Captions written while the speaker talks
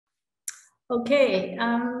Okay,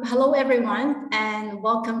 hello everyone, and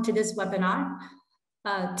welcome to this webinar.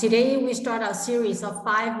 Today we start our series of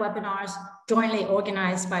 5 webinars jointly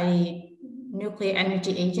organized by the Nuclear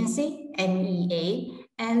Energy Agency, NEA,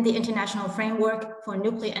 and the International Framework for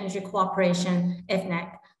Nuclear Energy Cooperation,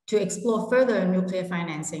 IFNEC, to explore further nuclear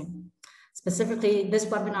financing. Specifically, this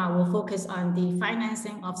webinar will focus on the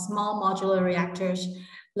financing of small modular reactors,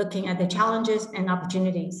 looking at the challenges and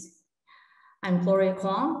opportunities. I'm Gloria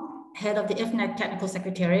Kwong, head of the IFNEC Technical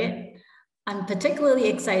Secretariat. I'm particularly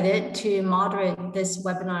excited to moderate this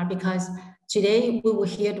webinar because today we will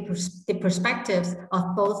hear the perspectives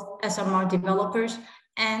of both SMR developers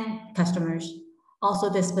and customers, also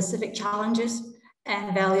the specific challenges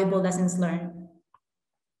and valuable lessons learned.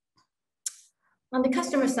 On the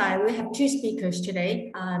customer side, we have 2 speakers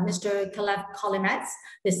today, Mr. Kalev Kolimets,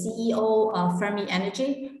 the CEO of Fermi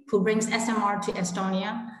Energy, who brings SMR to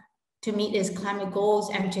Estonia to meet its climate goals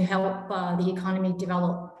and to help the economy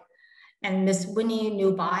develop. And Ms. Winnie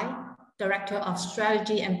Nubai, Director of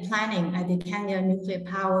Strategy and Planning at the Kenya Nuclear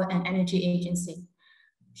Power and Energy Agency.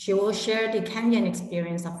 She will share the Kenyan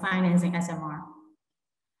experience of financing SMR.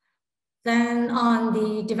 Then on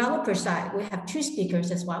the developer side, we have 2 speakers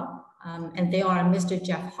as well, and they are Mr.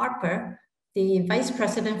 Jeff Harper, the Vice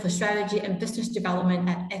President for Strategy and Business Development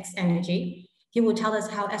at X Energy. He will tell us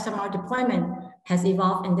how SMR deployment has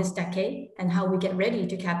evolved in this decade and how we get ready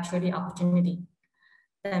to capture the opportunity.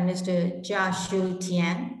 Then Mr. Jia Shu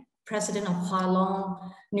Tian, President of Hualong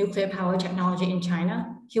Nuclear Power Technology in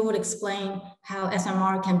China. He will explain how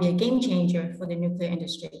SMR can be a game changer for the nuclear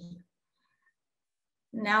industry.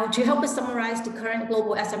 Now, to help us summarize the current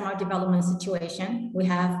global SMR development situation, we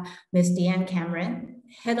have Ms. Deanne Cameron,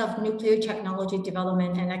 Head of Nuclear Technology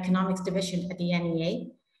Development and Economics Division at the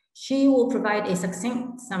NEA. She will provide a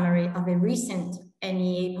succinct summary of a recent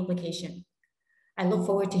NEA publication. I look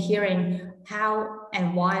forward to hearing how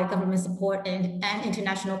and why government support and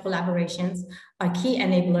international collaborations are key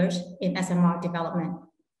enablers in SMR development.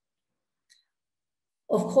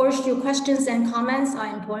 Of course, your questions and comments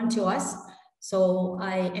are important to us, so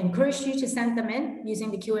I encourage you to send them in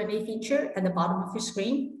using the Q&A feature at the bottom of your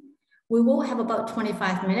screen. We will have about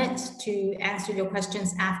 25 minutes to answer your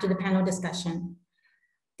questions after the panel discussion.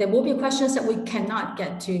 There will be questions that we cannot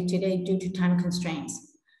get to today due to time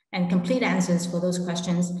constraints, and complete answers for those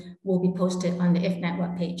questions will be posted on the IFNEC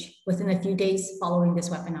webpage within a few days following this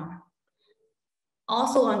webinar.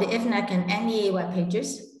 Also on the IFNEC and NEA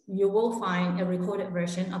webpages, you will find a recorded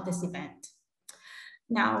version of this event.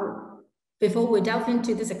 Now, before we delve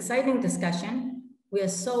into this exciting discussion, we are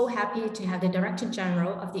so happy to have the Director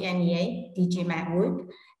General of the NEA, DG Matt Wood,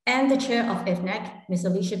 and the Chair of IFNEC, Ms.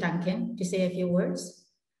 Alicia Duncan, to say a few words.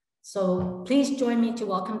 So please join me to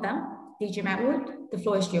welcome them. DG Matt Wood, the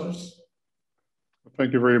floor is yours.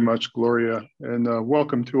 Thank you very much, Gloria, and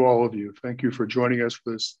welcome to all of you. Thank you for joining us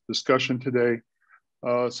for this discussion today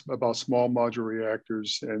about small modular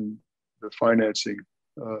reactors and the financing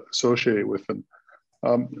associated with them.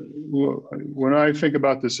 When I think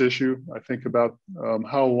about this issue, I think about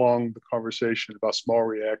how long the conversation about small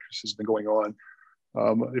reactors has been going on.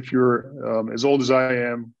 If you're as old as I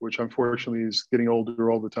am, which unfortunately is getting older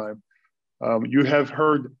all the time, you have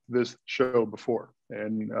heard this show before.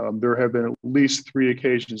 And there have been at least 3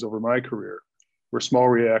 occasions over my career where small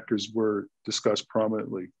reactors were discussed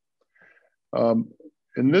prominently. And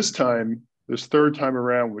this time, this 3rd time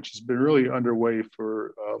around, which has been really underway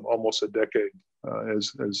for almost a decade,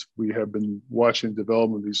 as we have been watching the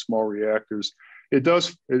development of these small reactors, it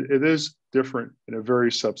is different in a very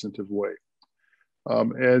substantive way.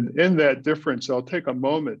 And in that difference, I'll take a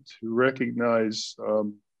moment to recognize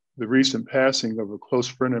the recent passing of a close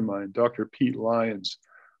friend of mine, Dr. Pete Lyons,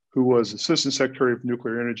 who was Assistant Secretary of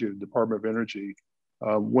Nuclear Energy at the Department of Energy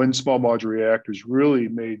when small modular reactors really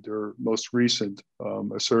made their most recent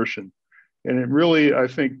assertion. And it really, I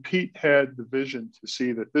think Pete had the vision to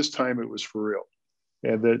see that this time it was for real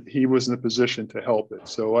and that he was in a position to help it.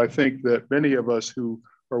 So I think that many of us who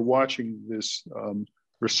are watching this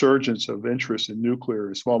resurgence of interest in nuclear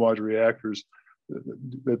and small modular reactors,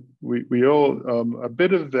 that we owe a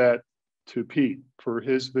bit of that to Pete for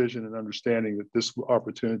his vision and understanding that this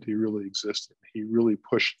opportunity really existed. He really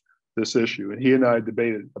pushed this issue, and he and I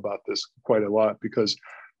debated about this quite a lot because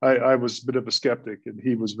I was a bit of a skeptic and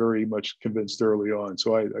he was very much convinced early on.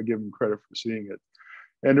 So I give him credit for seeing it.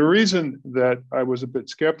 And the reason that I was a bit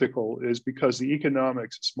skeptical is because the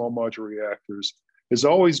economics of small modular reactors has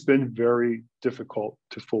always been very difficult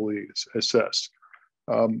to fully assess.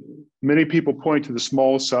 Many people point to the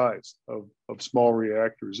small size of small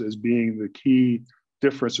reactors as being the key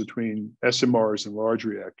difference between SMRs and large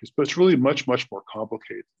reactors, but it's really much, much more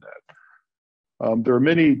complicated than that. There are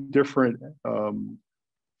many different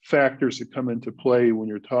factors that come into play when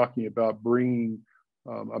you're talking about bringing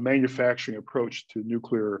a manufacturing approach to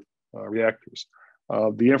nuclear reactors.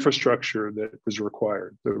 The infrastructure that is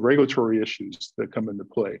required, the regulatory issues that come into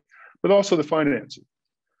play, but also the financing.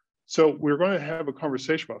 So we're going to have a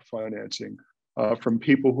conversation about financing from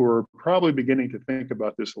people who are probably beginning to think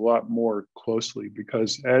about this a lot more closely,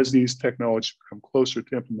 because as these technologies come closer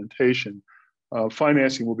to implementation,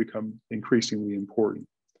 financing will become increasingly important.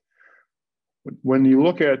 When you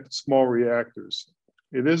look at small reactors,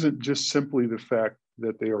 it isn't just simply the fact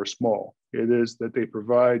that they are small. It is that they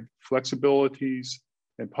provide flexibilities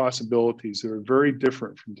and possibilities that are very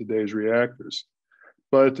different from today's reactors.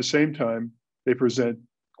 But at the same time, they present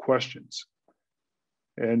questions.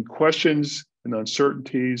 And questions and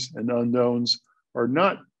uncertainties and unknowns are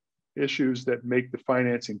not issues that make the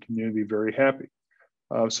financing community very happy.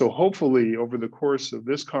 So hopefully over the course of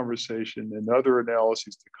this conversation and other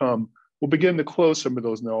analyses to come, we'll begin to close some of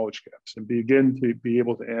those knowledge gaps and begin to be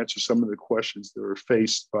able to answer some of the questions that are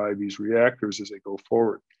faced by these reactors as they go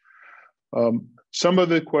forward. Some of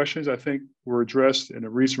the questions I think were addressed in a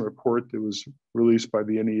recent report that was released by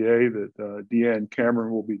the NEA that Deanne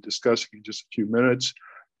Cameron will be discussing in just a few minutes.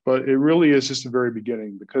 But it really is just the very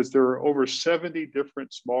beginning, because there are over 70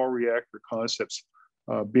 different small reactor concepts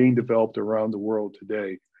being developed around the world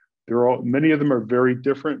today. Many of them are very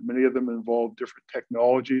different. Many of them involve different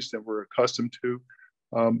technologies that we're accustomed to,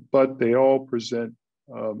 but they all present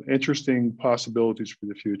interesting possibilities for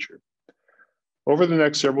the future. Over the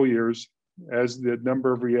next several years, as the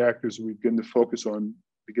number of reactors we begin to focus on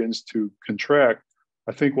begins to contract,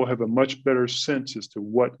 I think we'll have a much better sense as to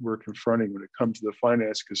what we're confronting when it comes to the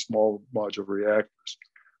financing of small modular reactors.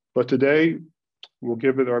 But today, we'll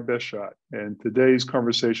give it our best shot. And today's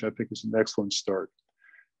conversation, I think, is an excellent start.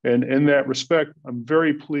 And in that respect, I'm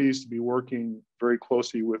very pleased to be working very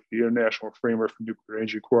closely with the International Framework for Nuclear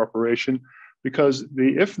Energy Cooperation, because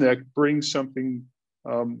the IFNEC brings something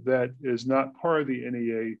that is not part of the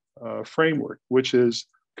NEA framework, which is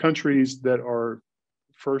countries that are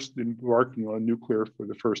first embarking on nuclear for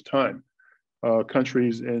the first time.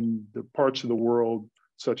 Countries in the parts of the world,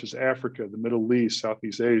 such as Africa, the Middle East,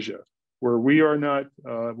 Southeast Asia, where we are not,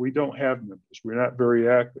 we don't have members, we're not very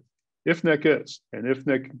active. IFNEC is, and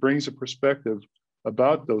IFNEC brings a perspective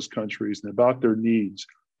about those countries and about their needs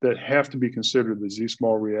that have to be considered as these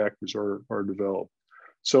small reactors are developed.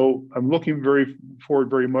 So I'm looking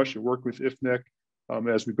forward very much to work with IFNEC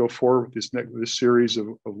as we go forward with this series of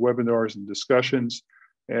webinars and discussions.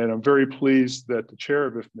 And I'm very pleased that the chair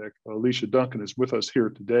of IFNEC, Alicia Duncan, is with us here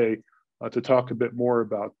today to talk a bit more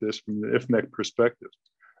about this from the IFNEC perspective.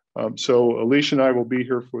 So Alicia and I will be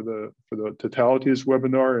here for the totality of this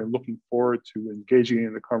webinar, and looking forward to engaging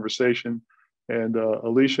in the conversation. And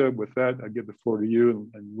Alicia, with that, I give the floor to you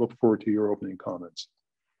and look forward to your opening comments.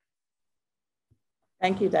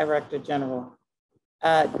 Thank you, Director General.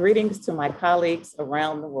 Greetings to my colleagues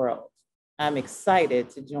around the world. I'm excited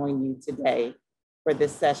to join you today for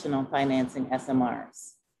this session on financing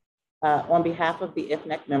SMRs. On behalf of the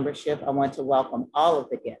IFNEC membership, I want to welcome all of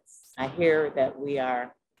the guests. I hear that we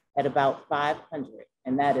are at about 500,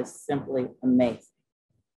 and that is simply amazing.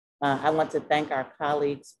 I want to thank our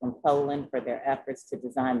colleagues from Poland for their efforts to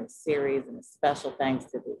design this series, and a special thanks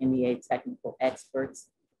to the NEA technical experts,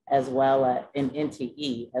 as well as in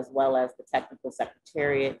NTE, as well as the Technical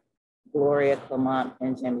Secretariat, Gloria Kwong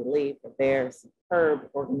and Jimmy Lee, for their superb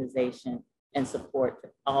organization and support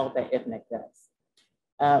for all that IFNEC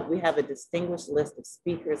does. We have a distinguished list of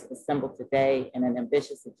speakers assembled today and an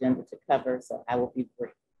ambitious agenda to cover, so I will be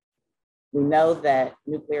brief. We know that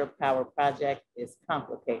nuclear power project is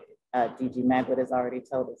complicated. DG Magwood has already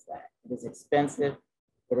told us that. It is expensive,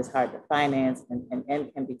 it is hard to finance, and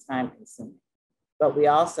can be time consuming. But we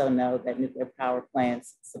also know that nuclear power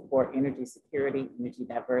plants support energy security, energy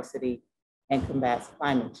diversity, and combats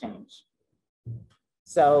climate change.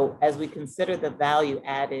 So as we consider the value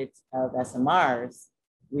added of SMRs,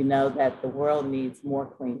 we know that the world needs more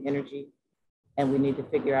clean energy, and we need to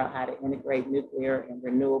figure out how to integrate nuclear and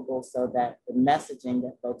renewables so that the messaging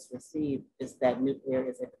that folks receive is that nuclear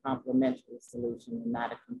is a complementary solution and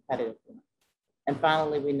not a competitive one. And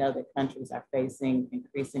finally, we know that countries are facing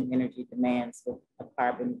increasing energy demands with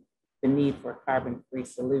the need for a carbon-free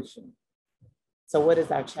solution. So what is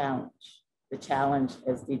our challenge? The challenge,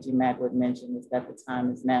 as DG Magwood mentioned, is that the time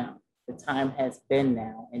is now. The time has been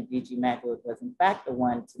now, and DG Magwood was in fact the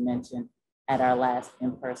one to mention at our last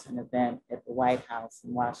in-person event at the White House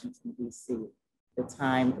in Washington, DC. The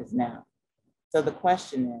time is now. So the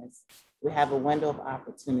question is, we have a window of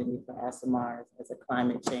opportunity for SMRs as a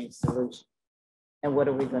climate change solution. And what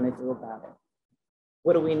are we going to do about it?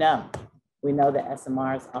 What do we know? We know that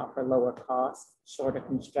SMRs offer lower cost, shorter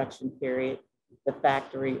construction period, the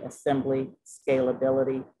factory assembly,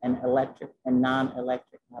 scalability, and electric and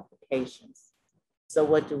non-electric applications. So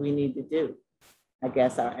what do we need to do? I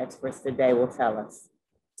guess our experts today will tell us.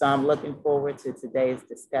 So I'm looking forward to today's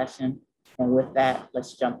discussion. And with that,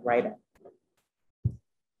 let's jump right in.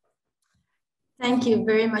 Thank you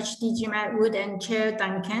very much, DG Matt Wood and Chair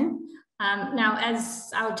Duncan. Now,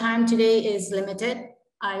 as our time today is limited,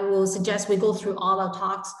 I will suggest we go through all our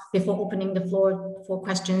talks before opening the floor for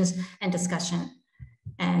questions and discussion.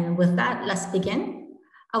 And with that, let's begin.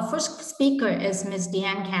 Our first speaker is Ms.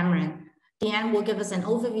 Deanne Cameron. Deanne will give us an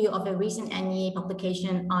overview of a recent NEA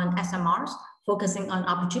publication on SMRs, focusing on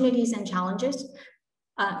opportunities and challenges.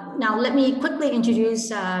 Now, let me quickly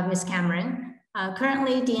introduce Ms. Cameron.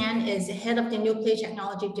 Currently, Deanne is head of the Nuclear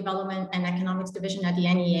Technology Development and Economics Division at the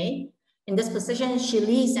NEA. In this position, she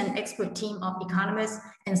leads an expert team of economists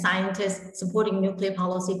and scientists supporting nuclear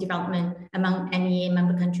policy development among NEA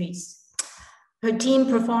member countries. Her team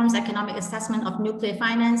performs economic assessment of nuclear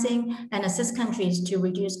financing and assists countries to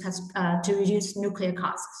reduce nuclear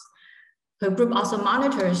costs. Her group also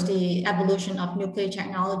monitors the evolution of nuclear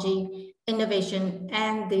technology, innovation,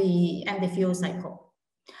 and the fuel cycle.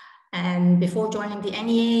 And before joining the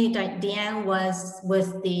NEA, Deanne was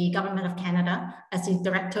with the Government of Canada as the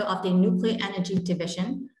Director of the Nuclear Energy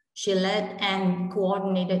Division. She led and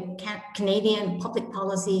coordinated Canadian public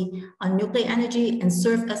policy on nuclear energy and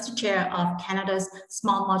served as the chair of Canada's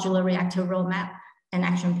Small Modular Reactor Roadmap and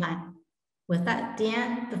Action Plan. With that,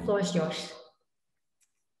 Deanne, the floor is yours.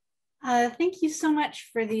 Thank you so much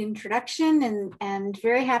for the introduction, and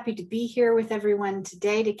very happy to be here with everyone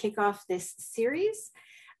today to kick off this series.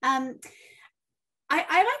 I'm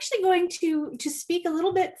actually going to speak a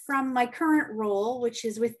little bit from my current role, which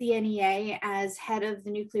is with the NEA as head of the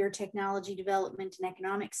Nuclear Technology Development and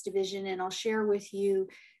Economics Division, and I'll share with you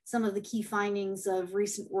some of the key findings of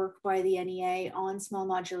recent work by the NEA on small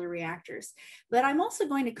modular reactors. But I'm also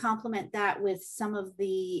going to complement that with some of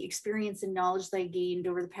the experience and knowledge that I gained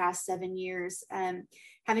over the past 7 years.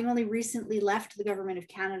 Having only recently left the Government of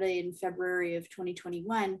Canada in February of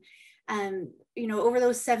 2021, over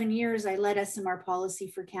those 7 years, I led SMR policy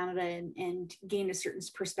for Canada and gained a certain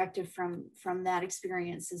perspective from that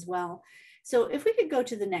experience as well. So if we could go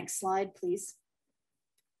to the next slide, please.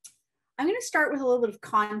 I'm going to start with a little bit of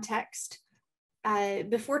context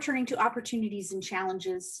before turning to opportunities and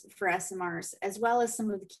challenges for SMRs, as well as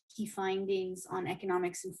some of the key findings on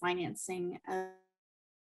economics and financing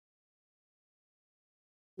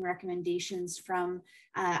recommendations from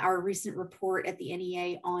our recent report at the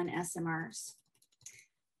NEA on SMRs.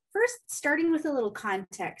 First, starting with a little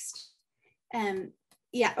context.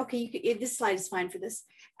 This slide is fine for this.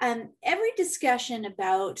 Every discussion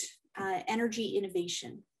about energy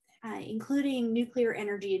innovation, including nuclear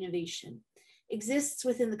energy innovation, exists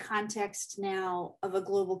within the context now of a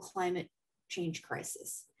global climate change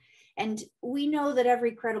crisis. And we know that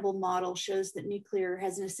every credible model shows that nuclear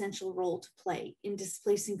has an essential role to play in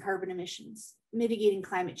displacing carbon emissions, mitigating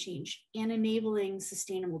climate change, and enabling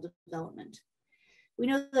sustainable development. We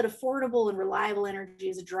know that affordable and reliable energy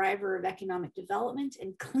is a driver of economic development,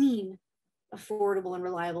 and clean, affordable, and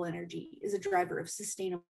reliable energy is a driver of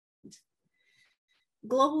sustainable development.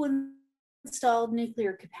 Global installed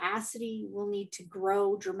nuclear capacity will need to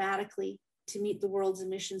grow dramatically to meet the world's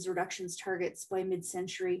emissions reductions targets by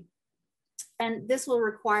mid-century. And this will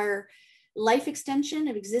require life extension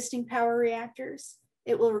of existing power reactors.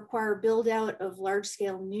 It will require build out of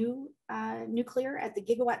large-scale new nuclear at the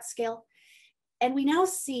gigawatt scale. And we now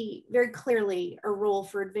see very clearly a role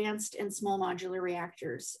for advanced and small modular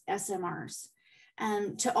reactors, SMRs,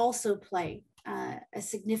 to also play a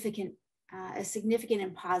significant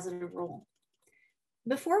and positive role.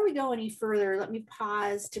 Before we go any further, let me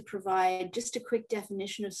pause to provide just a quick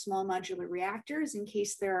definition of small modular reactors in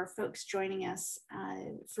case there are folks joining us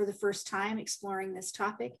for the first time exploring this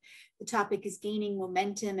topic. The topic is gaining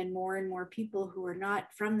momentum, and more people who are not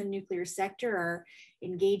from the nuclear sector are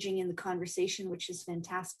engaging in the conversation, which is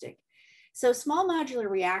fantastic. So small modular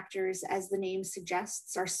reactors, as the name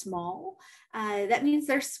suggests, are small. That means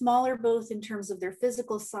they're smaller both in terms of their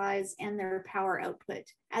physical size and their power output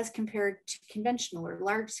as compared to conventional or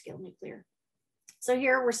large scale nuclear. So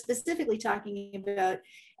here we're specifically talking about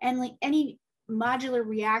any modular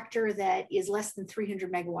reactor that is less than 300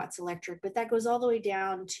 megawatts electric, but that goes all the way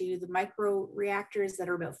down to the micro reactors that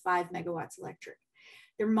are about 5 megawatts electric.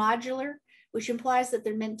 They're modular, which implies that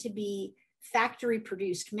they're meant to be factory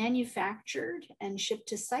produced, manufactured and shipped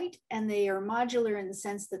to site, and they are modular in the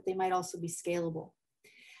sense that they might also be scalable.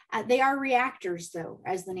 They are reactors, though,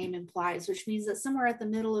 as the name implies, which means that somewhere at the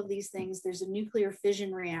middle of these things, there's a nuclear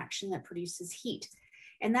fission reaction that produces heat.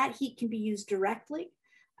 And that heat can be used directly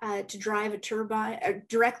to drive a turbine,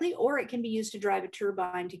 or it can be used to drive a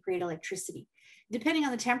turbine to create electricity. Depending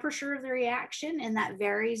on the temperature of the reaction, and that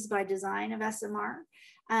varies by design of SMR,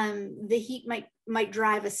 the heat might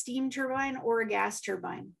drive a steam turbine or a gas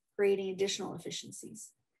turbine, creating additional efficiencies.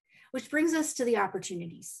 Which brings us to the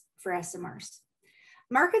opportunities for SMRs.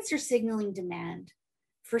 Markets are signaling demand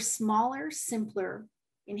for smaller, simpler,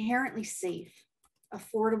 inherently safe,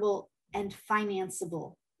 affordable, and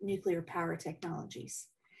financeable nuclear power technologies.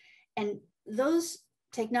 And those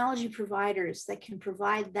technology providers that can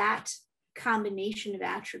provide that combination of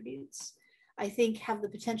attributes, I think, have the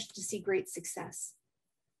potential to see great success.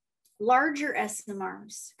 Larger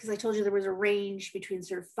SMRs, because I told you there was a range between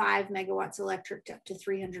sort of 5 megawatts electric up to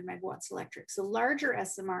 300 megawatts electric. So larger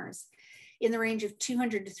SMRs in the range of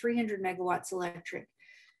 200 to 300 megawatts electric.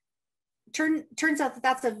 Turns out that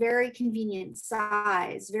that's a very convenient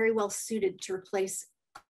size, very well suited to replace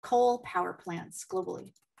coal power plants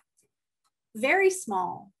globally. Very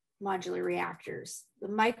small modular reactors, the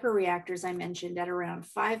microreactors I mentioned at around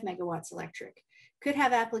 5 megawatts electric, could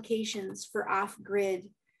have applications for off-grid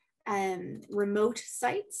remote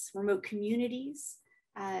sites, remote communities,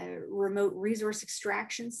 remote resource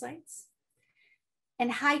extraction sites.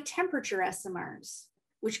 And high temperature SMRs,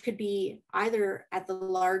 which could be either at the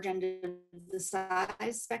large end of the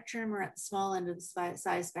size spectrum or at the small end of the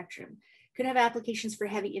size spectrum, could have applications for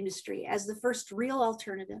heavy industry as the first real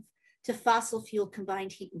alternative to fossil fuel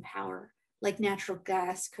combined heat and power, like natural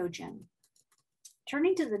gas cogen.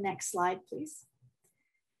 Turning to the next slide, please.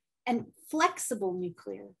 And flexible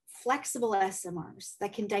nuclear, flexible SMRs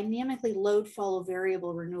that can dynamically load follow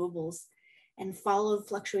variable renewables and follow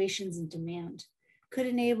fluctuations in demand could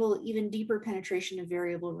enable even deeper penetration of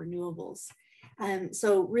variable renewables.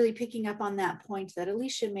 So really picking up on that point that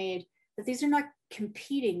Alicia made, that these are not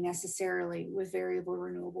competing necessarily with variable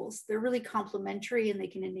renewables. They're really complementary, and they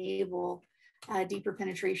can enable deeper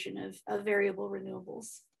penetration of variable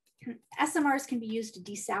renewables. SMRs can be used to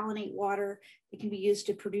desalinate water. It can be used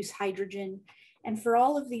to produce hydrogen. And for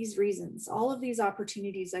all of these reasons, all of these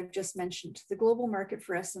opportunities I've just mentioned, the global market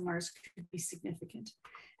for SMRs could be significant.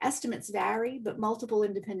 Estimates vary, but multiple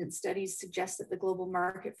independent studies suggest that the global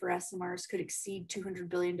market for SMRs could exceed $200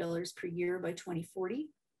 billion per year by 2040.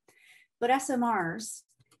 But SMRs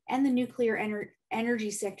and the nuclear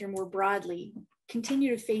energy sector more broadly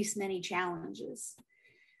continue to face many challenges.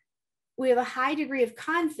 We have a high degree of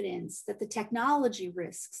confidence that the technology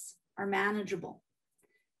risks are manageable.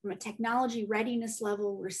 From a technology readiness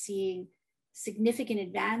level, we're seeing significant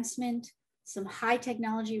advancement, some high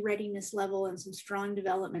technology readiness level, and some strong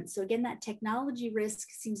development. So again, that technology risk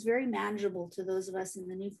seems very manageable to those of us in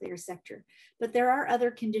the nuclear sector, but there are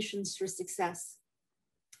other conditions for success.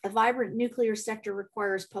 A vibrant nuclear sector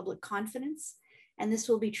requires public confidence, and this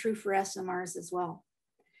will be true for SMRs as well.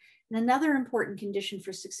 And another important condition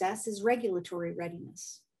for success is regulatory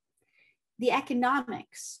readiness. The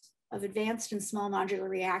economics of advanced and small modular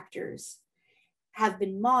reactors have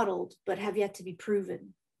been modeled, but have yet to be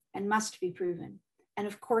proven and must be proven. And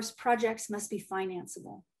of course, projects must be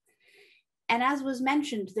financeable. And as was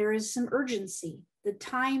mentioned, there is some urgency. The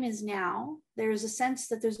time is now. There's a sense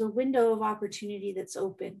that there's a window of opportunity that's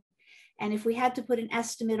open. And if we had to put an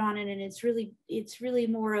estimate on it, and it's really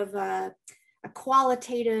more of a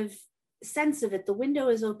qualitative sense of it, the window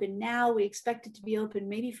is open now. We expect it to be open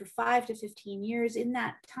maybe for 5 to 15 years. In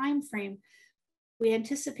that time frame, we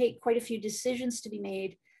anticipate quite a few decisions to be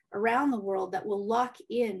made around the world that will lock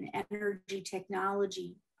in energy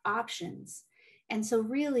technology options. And so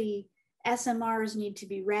really, SMRs need to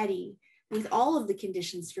be ready with all of the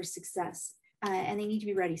conditions for success, and they need to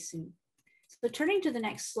be ready soon. So turning to the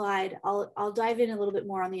next slide, I'll dive in a little bit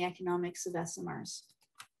more on the economics of SMRs.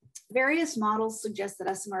 Various models suggest that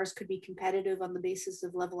SMRs could be competitive on the basis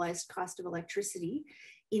of levelized cost of electricity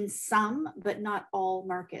in some, but not all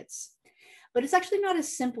markets. But it's actually not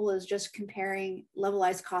as simple as just comparing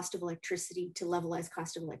levelized cost of electricity to levelized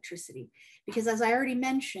cost of electricity. Because as I already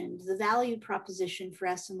mentioned, the value proposition for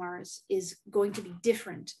SMRs is going to be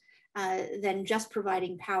different than just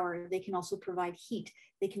providing power. They can also provide heat.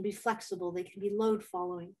 They can be flexible. They can be load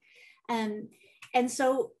following. And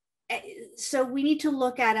so we need to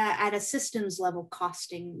look at a systems level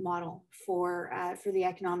costing model for the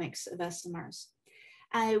economics of SMRs.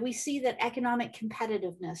 We see that economic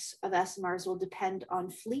competitiveness of SMRs will depend on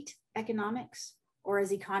fleet economics, or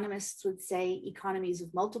as economists would say, economies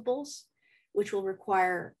of multiples, which will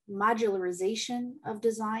require modularization of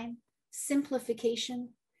design, simplification,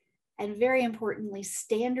 and very importantly,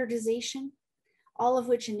 standardization, all of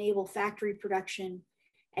which enable factory production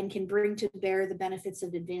and can bring to bear the benefits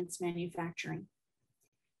of advanced manufacturing.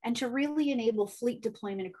 And to really enable fleet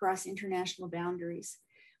deployment across international boundaries,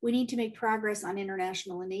 we need to make progress on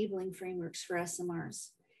international enabling frameworks for SMRs,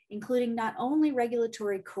 including not only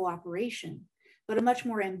regulatory cooperation, but a much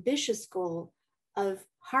more ambitious goal of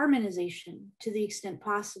harmonization to the extent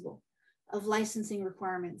possible of licensing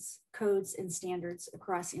requirements, codes, and standards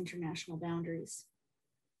across international boundaries.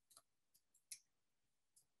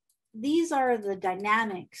 These are the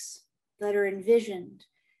dynamics that are envisioned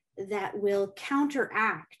that will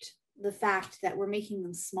counteract the fact that we're making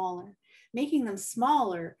them smaller. Making them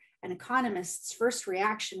smaller, an economist's first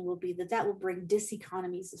reaction will be that that will bring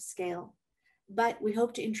diseconomies of scale. But we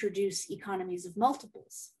hope to introduce economies of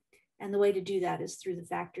multiples. And the way to do that is through the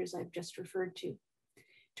factors I've just referred to.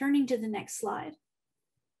 Turning to the next slide.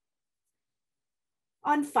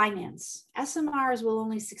 On finance, SMRs will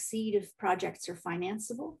only succeed if projects are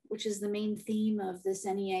financeable, which is the main theme of this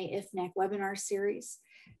NEA IFNEC webinar series.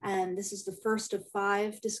 And this is the first of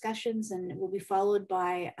 5 discussions, and it will be followed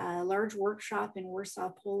by a large workshop in Warsaw,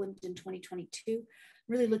 Poland in 2022. I'm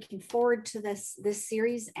really looking forward to this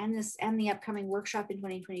series and the upcoming workshop in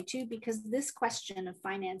 2022, because this question of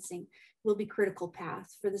financing will be critical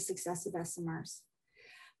path for the success of SMRs.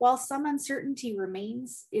 While some uncertainty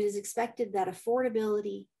remains, it is expected that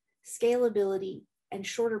affordability, scalability, and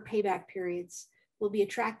shorter payback periods will be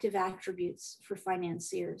attractive attributes for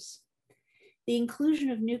financiers. The inclusion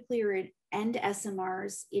of nuclear and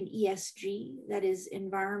SMRs in ESG, that is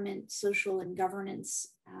environment, social, and governance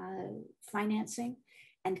financing,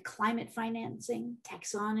 and climate financing,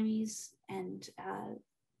 taxonomies, and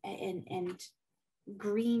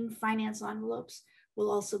green finance envelopes will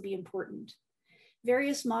also be important.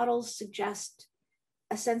 Various models suggest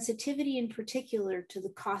a sensitivity in particular to the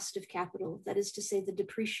cost of capital, that is to say the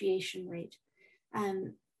depreciation rate.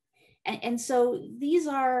 And so these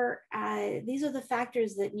are the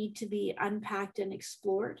factors that need to be unpacked and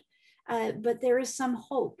explored. But there is some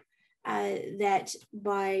hope that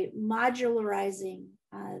by modularizing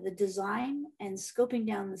the design and scoping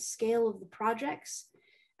down the scale of the projects,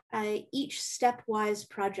 each stepwise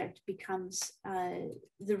project becomes,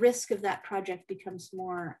 the risk of that project becomes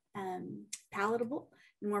more palatable,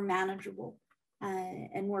 more manageable,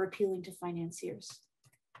 and more appealing to financiers.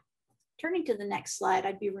 Turning to the next slide,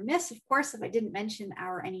 I'd be remiss, of course, if I didn't mention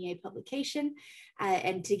our NEA publication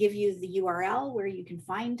and to give you the URL where you can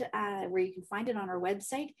find it on our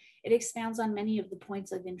website. It expounds on many of the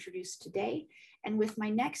points I've introduced today. And with my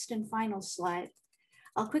next and final slide,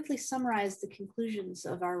 I'll quickly summarize the conclusions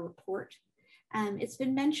of our report. It's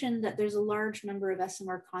been mentioned that there's a large number of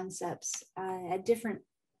SMR concepts at different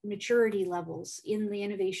maturity levels in the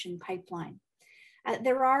innovation pipeline.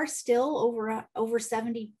 There are still over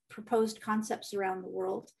 70 proposed concepts around the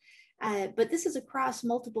world, but this is across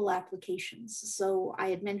multiple applications. So I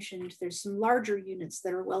had mentioned there's some larger units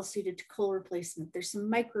that are well suited to coal replacement. There's some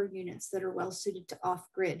micro units that are well suited to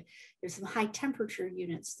off-grid. There's some high temperature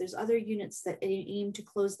units. There's other units that aim to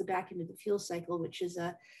close the back end of the fuel cycle, which is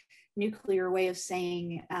a nuclear way of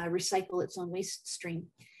saying recycle its own waste stream.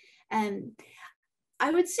 And I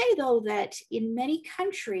would say, though, that in many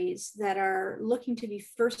countries that are looking to be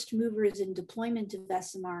first movers in deployment of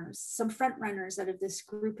SMRs, some front runners out of this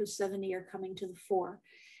group of 70 are coming to the fore.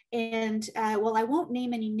 And while I won't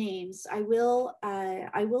name any names, I will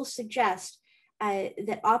suggest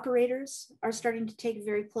that operators are starting to take a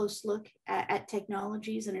very close look at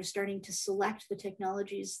technologies and are starting to select the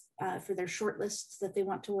technologies for their shortlists that they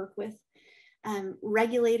want to work with.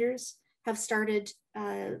 Regulators have started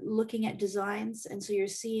looking at designs, and so you're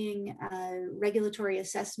seeing regulatory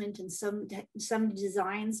assessment and some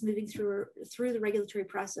designs moving through the regulatory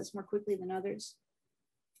process more quickly than others.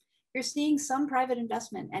 You're seeing some private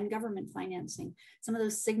investment and government financing. Some of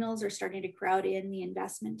those signals are starting to crowd in the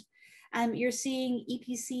investment. You're seeing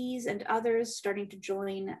EPCs and others starting to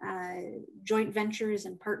join joint ventures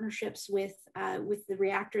and partnerships with the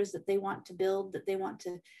reactors that they want to build, that they want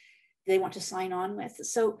to sign on with.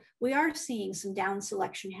 So we are seeing some down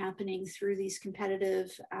selection happening through these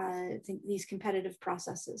competitive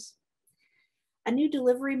processes. A new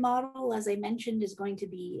delivery model, as I mentioned, is going to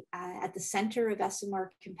be at the center of SMR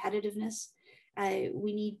competitiveness.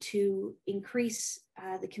 We need to increase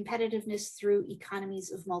the competitiveness through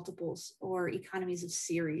economies of multiples, or economies of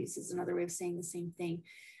series is another way of saying the same thing.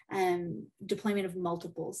 Deployment of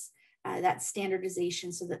multiples. That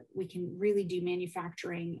standardization so that we can really do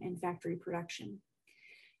manufacturing and factory production.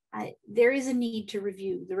 There is a need to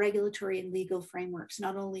review the regulatory and legal frameworks,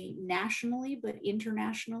 not only nationally, but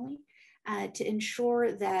internationally, to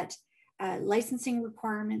ensure that licensing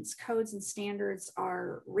requirements, codes, and standards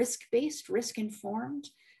are risk-based, risk-informed,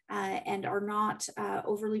 and are not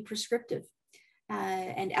overly prescriptive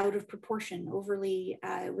and out of proportion, overly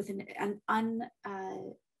with an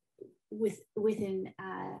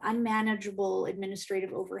unmanageable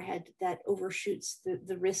administrative overhead that overshoots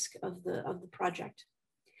the risk of the project.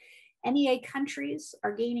 NEA countries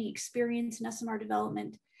are gaining experience in SMR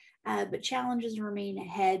development, but challenges remain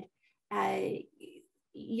ahead.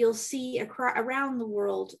 You'll see around the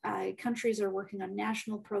world, countries are working on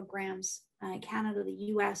national programs, Canada,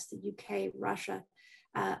 the US, the UK, Russia,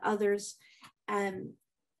 others, and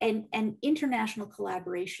international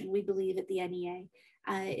collaboration, we believe at the NEA,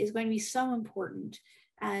 is going to be so important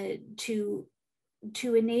to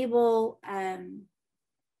enable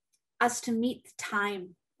us to meet the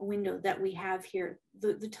time window that we have here.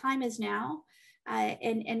 The time is now,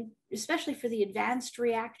 and especially for the advanced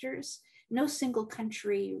reactors, no single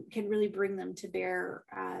country can really bring them to bear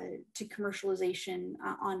to commercialization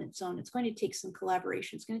on its own. It's going to take some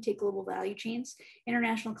collaboration. It's going to take global value chains,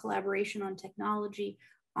 international collaboration on technology,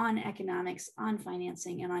 on economics, on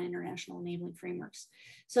financing, and on international enabling frameworks.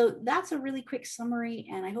 So that's a really quick summary,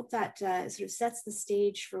 and I hope that sort of sets the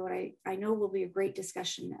stage for what I know will be a great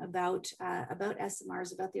discussion about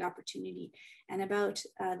SMRs, about the opportunity, and about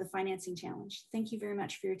the financing challenge. Thank you very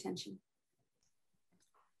much for your attention.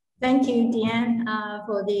 Thank you, Deanne,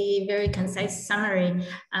 for the very concise summary.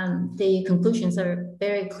 The conclusions are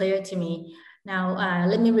very clear to me. Now,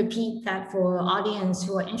 let me repeat that for audience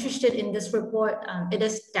who are interested in this report, it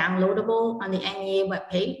is downloadable on the NEA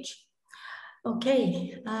webpage.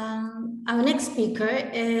 Okay, our next speaker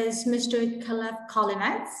is Mr. Gloria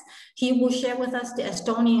Kwong. He will share with us the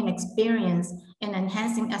Estonian experience in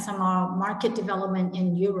enhancing SMR market development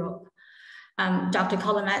in Europe. Dr.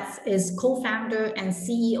 Kwong is co-founder and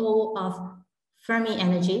CEO of Fermi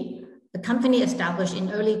Energy, a company established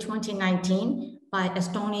in early 2019 by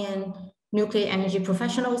Estonian nuclear energy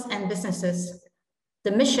professionals and businesses.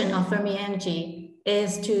 The mission of Fermi Energy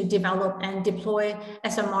is to develop and deploy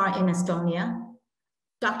SMR in Estonia.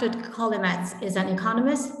 Dr. Kwong is an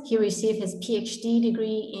economist. He received his PhD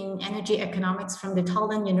degree in energy economics from the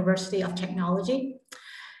Tallinn University of Technology.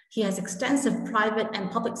 He has extensive private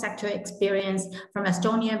and public sector experience from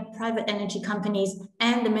Estonian private energy companies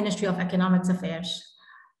and the Ministry of Economic Affairs.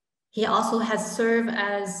 He also has served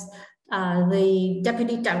as the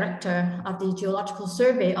Deputy Director of the Geological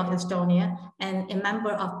Survey of Estonia and a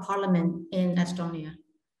Member of Parliament in Estonia.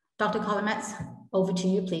 Dr. Kwong, over to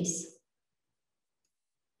you, please.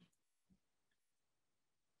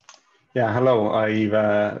 Yeah, hello.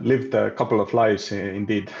 I've lived a couple of lives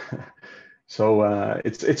indeed. So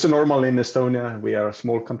it's normal in Estonia. We are a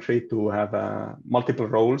small country to have multiple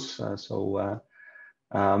roles.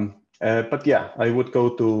 But yeah, I would go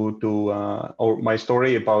to my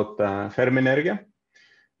story about Fermi Energy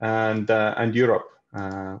and Europe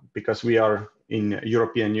because we are in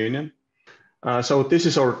European Union. So this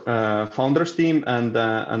is our founders team, and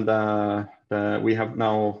we have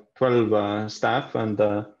now 12 staff.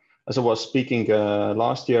 And as I was speaking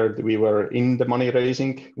last year, we were in the money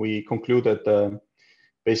raising. We concluded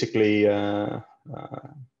basically a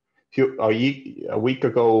week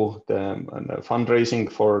ago the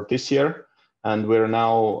fundraising for this year, and we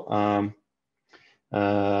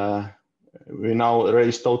now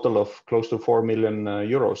raised total of close to 4 million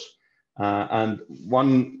euros. And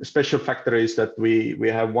one special factor is that we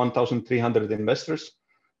have 1,300 investors.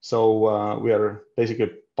 So we are basically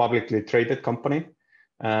a publicly traded company.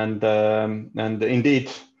 And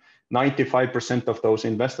indeed, 95% of those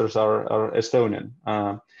investors are Estonian.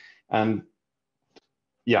 And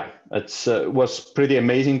yeah, it was pretty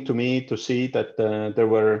amazing to me to see that there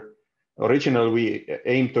were originally we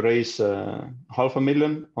aimed to raise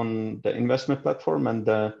 500,000 on the investment platform, and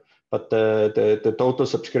but the total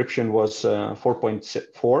subscription was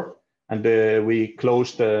 4.4, and we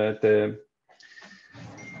closed the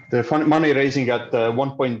money raising at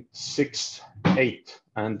 1.68.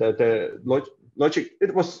 And the logic,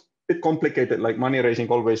 it was a bit complicated, like money raising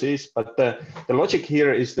always is, but the logic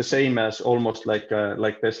here is the same as almost like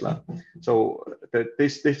Tesla. So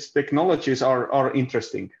these technologies are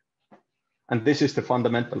interesting, and this is the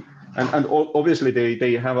fundamental. And obviously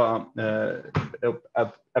they have a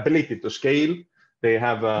ability to scale. They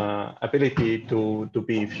have a ability to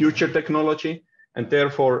be future technology, and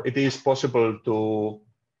therefore it is possible to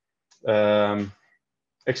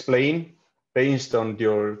explain based on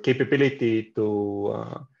your capability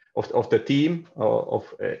of the team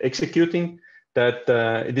of executing that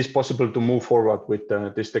it is possible to move forward with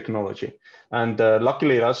this technology. And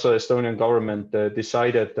luckily also Estonian government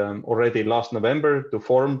decided already last November to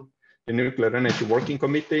form the Nuclear Energy Working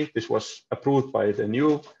Committee. This was approved by the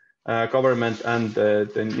new government, and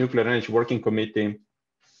the Nuclear Energy Working Committee,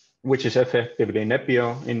 which is effectively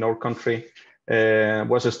NEPIO in our country,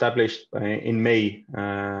 was established in May,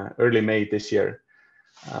 early May this year.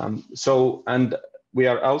 And we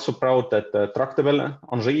are also proud that Tractebel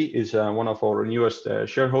Henri is one of our newest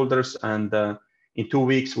shareholders, and in 2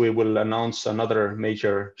 weeks we will announce another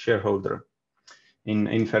major shareholder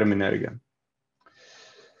in Ferminergia.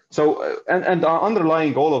 So, and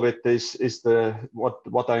underlying all of it is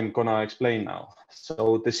what I'm gonna explain now.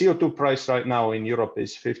 So the CO2 price right now in Europe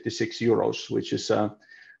is 56 euros, which is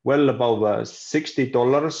well above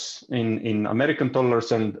 $60 in American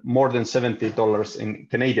dollars and more than $70 in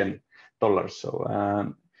Canadian dollars. So,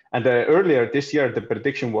 and earlier this year, the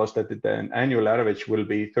prediction was that the annual average will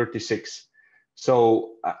be 36.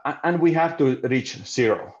 So, and we have to reach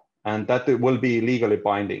zero, and that will be legally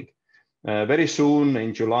binding. Very soon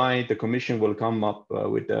in July, the Commission will come up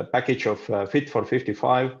with a package of Fit for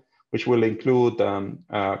 55, which will include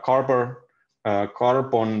carbon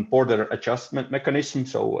border adjustment mechanism.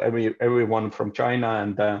 So everyone from China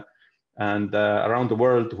and around the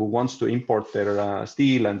world who wants to import their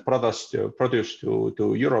steel and produce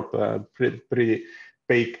to Europe,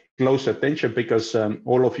 pay close attention, because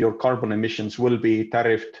all of your carbon emissions will be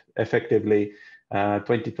tariffed effectively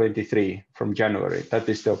 2023 from January. That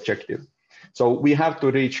is the objective. So we have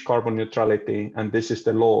to reach carbon neutrality, and this is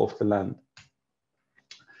the law of the land.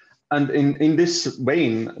 And in this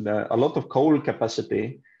vein, a lot of coal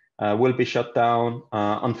capacity will be shut down.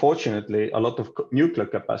 Unfortunately, a lot of nuclear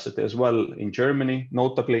capacity as well in Germany,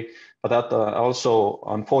 notably, but that also,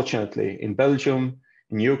 unfortunately, in Belgium,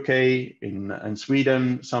 in UK, in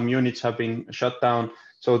Sweden, some units have been shut down.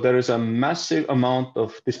 So there is a massive amount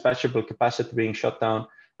of dispatchable capacity being shut down.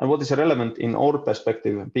 And what is relevant in our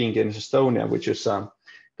perspective, being in Estonia, which is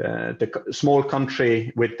the small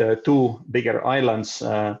country with 2 bigger islands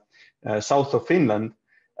south of Finland,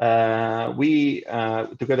 we,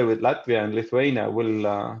 together with Latvia and Lithuania,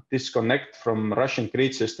 will disconnect from Russian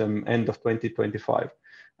grid system end of 2025.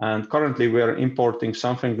 And currently we are importing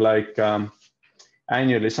something like,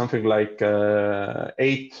 annually, something like 8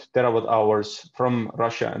 terawatt hours from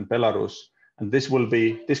Russia and Belarus, and this will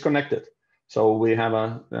be disconnected. So we have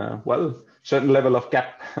a, well, certain level of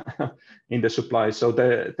gap in the supply. So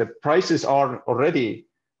the prices are already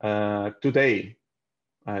today.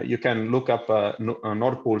 You can look up a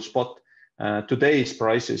Nord Pool spot. Today's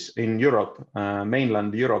prices in Europe,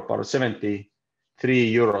 mainland Europe, are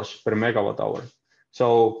 73 euros per megawatt hour.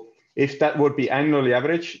 So if that would be annually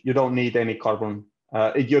average, you don't need any carbon,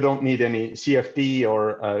 you don't need any CFD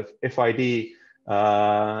or FID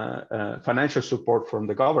financial support from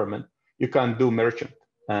the government. You can do merchant.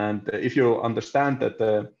 And if you understand that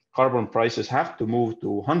the carbon prices have to move to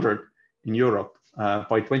 100 in Europe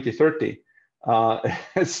by 2030,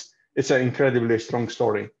 it's an incredibly strong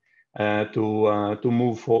story to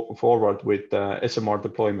move forward with SMR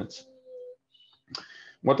deployments.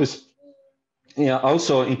 What is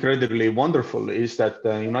also incredibly wonderful is that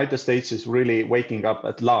the United States is really waking up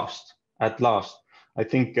at last. I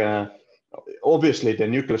think obviously the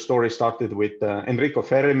nuclear story started with Enrico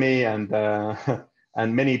Fermi and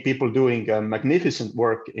many people doing magnificent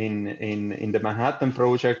work in the Manhattan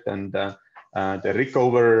Project and the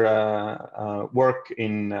Rickover work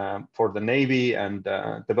for the Navy, and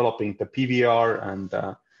developing the PVR, and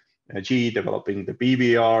GE developing the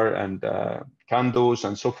BVR and CANDUs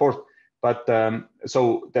and so forth. But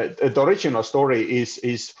so the original story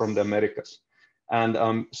is from the Americas. And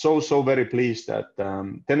I'm so very pleased that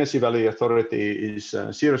Tennessee Valley Authority is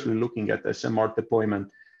seriously looking at SMR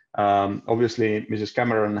deployment. Obviously, Mrs.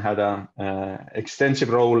 Cameron had an extensive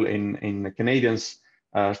role in the Canadians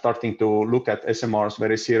starting to look at SMRs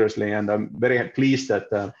very seriously. And I'm very pleased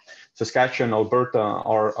that Saskatchewan, Alberta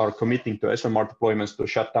are committing to SMR deployments to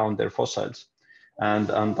shut down their fossils.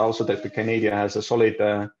 And also that the Canada has a solid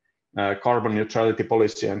carbon neutrality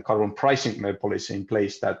policy and carbon pricing policy in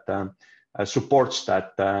place that supports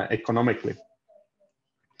that economically.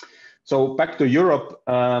 So back to Europe,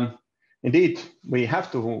 indeed, we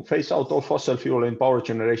have to phase out all fossil fuel in power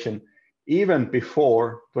generation even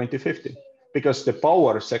before 2050, because the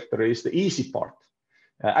power sector is the easy part.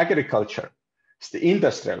 Agriculture, it's the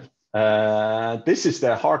industrial. This is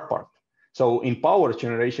the hard part. So in power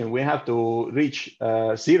generation, we have to reach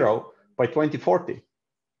zero by 2040.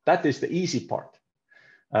 That is the easy part.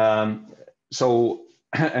 So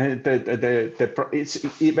it's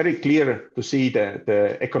very clear to see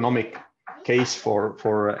the economic case for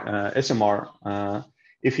SMR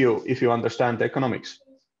if you understand the economics.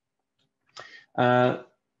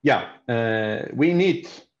 We need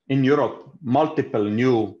in Europe multiple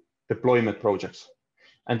new deployment projects.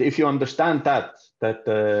 And if you understand that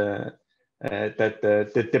the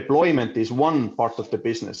deployment is one part of the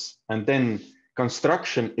business, and then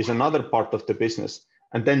construction is another part of the business,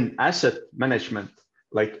 and then asset management,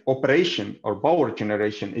 like operation or power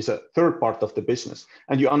generation, is a third part of the business.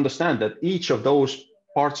 And you understand that each of those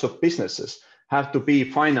parts of businesses have to be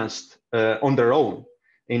financed on their own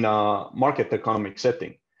in a market economic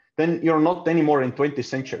setting. Then you're not anymore in 20th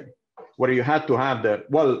century, where you had to have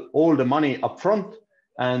all the money upfront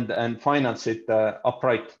and finance it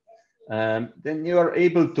upright. Then you are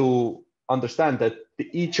able to understand that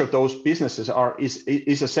each of those businesses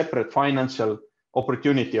is a separate financial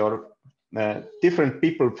opportunity, or different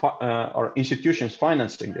people or institutions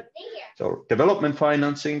financing it. So development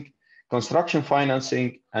financing, construction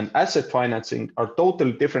financing, and asset financing are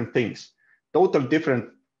totally different things. Total different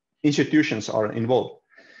institutions are involved.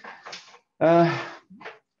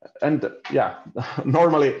 And yeah,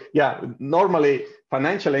 normally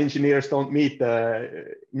financial engineers don't meet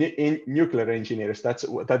nuclear engineers.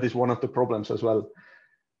 That is one of the problems as well.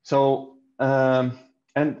 So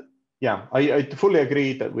and yeah, I fully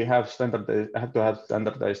agree that we have to have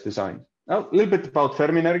standardized design. Now, a little bit about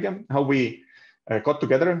Ferminergia, how we got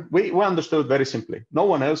together. We understood very simply, no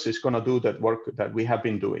one else is going to do that work that we have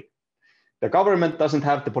been doing. The government doesn't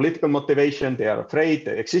have the political motivation. They are afraid.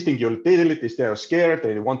 The existing utilities, they are scared.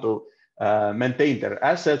 They want to maintain their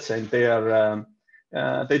assets, and they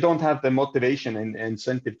don't have the motivation and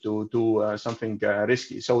incentive to do something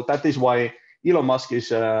risky. So that is why Elon Musk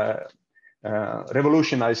is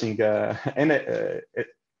revolutionizing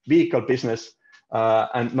vehicle business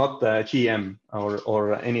and not GM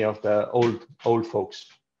or any of the old folks.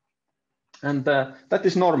 And that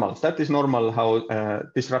is normal. That is normal how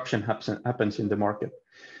disruption happens in the market.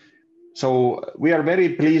 So we are very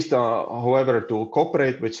pleased, however, to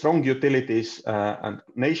cooperate with strong utilities and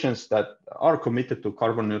nations that are committed to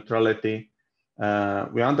carbon neutrality.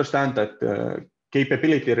 We understand that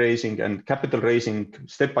capability raising and capital raising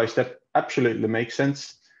step by step absolutely makes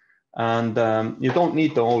sense. And you don't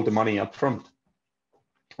need all the money up front.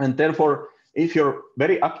 And therefore, if you're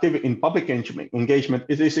very active in public engagement,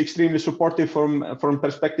 it is extremely supportive from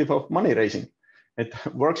perspective of money raising. It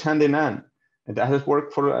works hand in hand. It has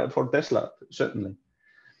worked for Tesla, certainly.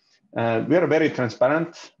 We are very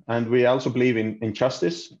transparent, and we also believe in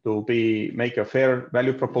justice to make a fair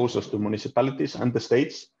value proposals to municipalities and the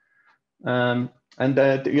states. And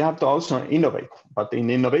you have to also innovate, but in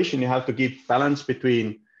innovation you have to keep balance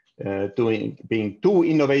between being too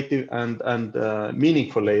innovative and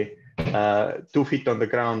meaningfully 2 feet on the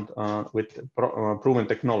ground with proven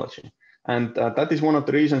technology. And that is one of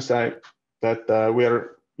the reasons that we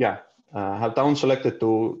are have down selected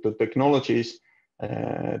to technologies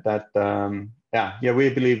that we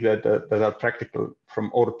believe that are practical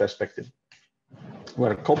from our perspective.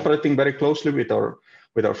 We're cooperating very closely with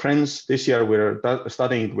our friends. This year we're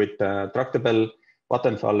studying with Tractebel,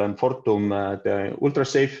 Vattenfall, and Fortum the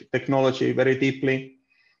ultra-safe technology very deeply.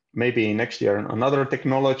 Maybe next year another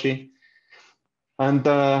technology. And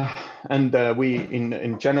we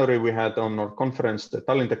in January we had on our conference the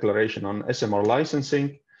Tallinn Declaration on SMR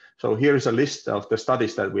licensing. So here's a list of the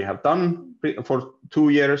studies that we have done for 2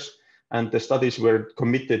 years, and the studies were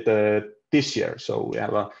committed this year. So we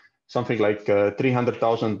have something like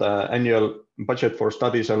 300,000 annual budget for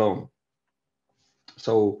studies alone.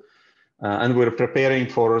 So, and we're preparing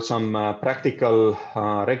for some practical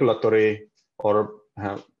regulatory or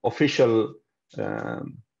official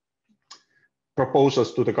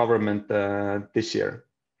proposals to the government this year.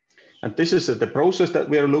 And this is the process that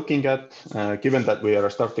we are looking at, given that we are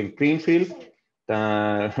starting greenfield.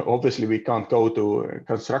 Obviously, we can't go to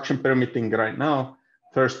construction permitting right now.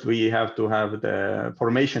 First, we have to have the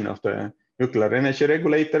formation of the nuclear energy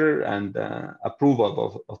regulator and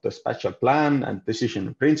approval of the spatial plan and decision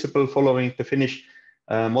in principle following the Finnish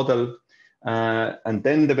model. And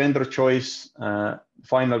then the vendor choice,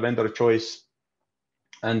 final vendor choice,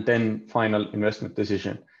 and then final investment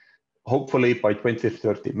decision. Hopefully by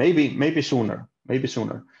 2030, maybe sooner.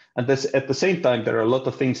 And at the same time, there are a lot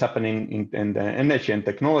of things happening in the energy and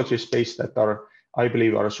technology space that I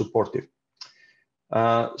believe are supportive.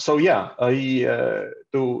 So yeah,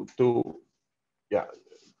 to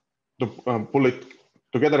pull it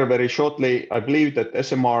together very shortly, I believe that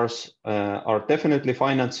SMRs are definitely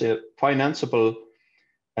financeable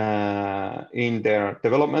in their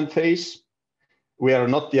development phase. We are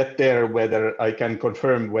not yet there whether I can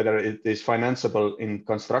confirm whether it is financeable in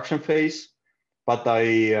construction phase, but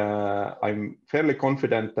I'm fairly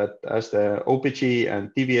confident that as the OPG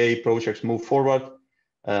and TVA projects move forward,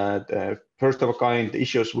 first of a kind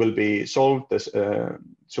issues will be solved, the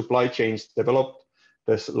supply chains developed,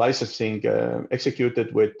 the licensing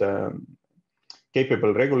executed with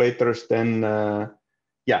capable regulators, then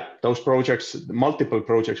yeah, those projects, multiple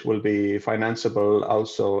projects will be financeable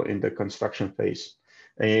also in the construction phase,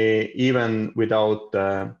 even without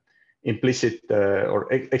implicit or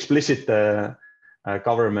explicit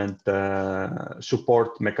government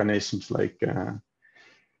support mechanisms like,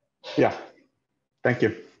 yeah, thank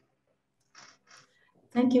you.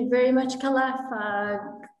 Thank you very much, Khalaf.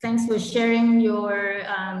 Thanks for sharing your,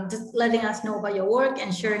 just letting us know about your work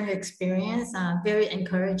and sharing your experience. Very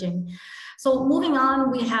encouraging. So moving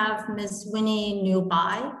on, we have Ms. Winnie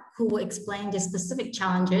Newby, who will explain the specific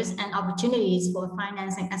challenges and opportunities for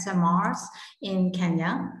financing SMRs in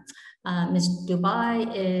Kenya. Ms.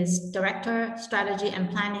 Dubai is Director, Strategy and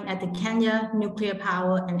Planning at the Kenya Nuclear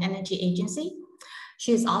Power and Energy Agency.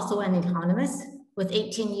 She is also an economist with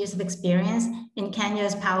 18 years of experience in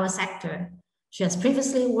Kenya's power sector. She has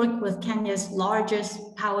previously worked with Kenya's largest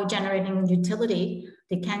power generating utility,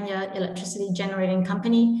 the Kenya Electricity Generating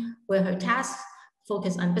Company, where her tasks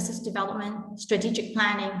focus on business development, strategic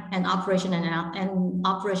planning, and operation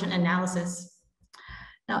analysis.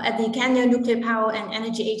 Now, at the Kenya Nuclear Power and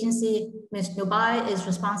Energy Agency, Ms. Nubai is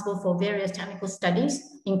responsible for various technical studies,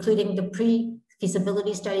 including the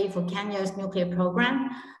pre-feasibility study for Kenya's nuclear program,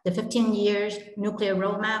 the 15 years nuclear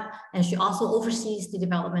roadmap, and she also oversees the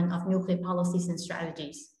development of nuclear policies and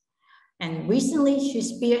strategies. And recently, she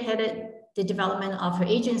spearheaded the development of her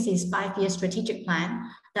agency's 5-year strategic plan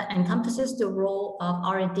that encompasses the role of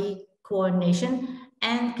R&D coordination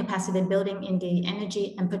and capacity building in the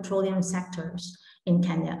energy and petroleum sectors in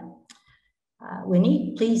Kenya.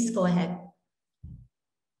 Winnie, please go ahead.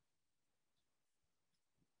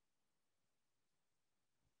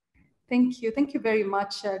 Thank you. Thank you very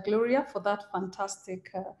much, Gloria, for that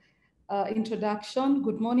fantastic introduction.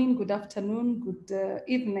 Good morning, good afternoon, good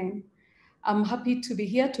evening. I'm happy to be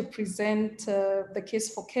here to present the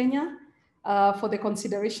case for Kenya for the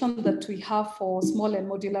consideration that we have for small and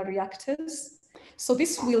modular reactors. So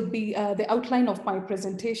this will be the outline of my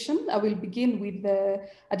presentation. I will begin with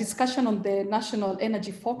a discussion on the national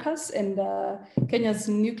energy focus and Kenya's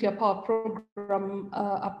nuclear power program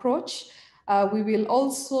approach. We will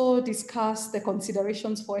also discuss the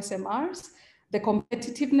considerations for SMRs, the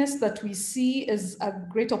competitiveness that we see as a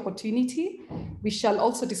great opportunity. We shall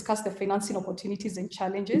also discuss the financing opportunities and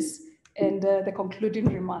challenges and the concluding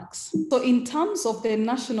remarks. So in terms of the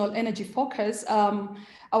national energy focus,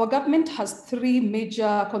 our government has 3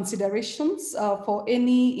 major considerations for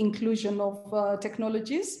any inclusion of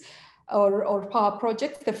technologies or power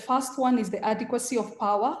projects. The first one is the adequacy of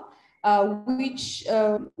power,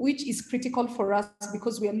 which is critical for us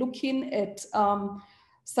because we are looking at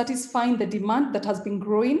satisfying the demand that has been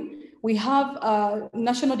growing. We have a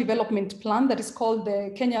national development plan that is called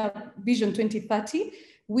the Kenya Vision 2030,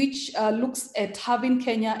 which looks at having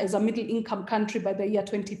Kenya as a middle income country by the year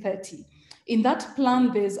 2030. In that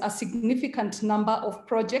plan, there's a significant number of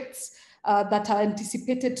projects that are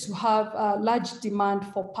anticipated to have a large demand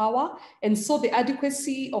for power. And so the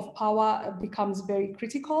adequacy of power becomes very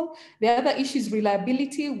critical. The other issue is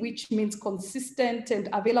reliability, which means consistent and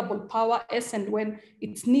available power as and when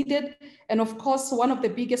it's needed. And of course, one of the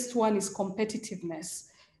biggest one is competitiveness.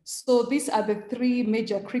 So these are the 3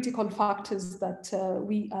 major critical factors that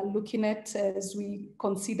we are looking at as we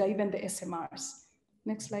consider even the SMRs.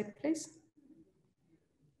 Next slide, please.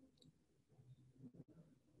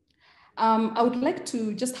 I would like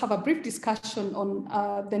to just have a brief discussion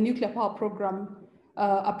on the nuclear power program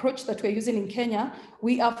approach that we're using in Kenya.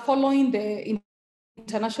 We are following the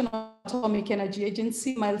International Atomic Energy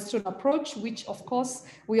Agency milestone approach, which of course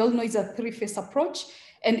we all know is a 3-phase approach.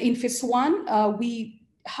 And in phase 1, we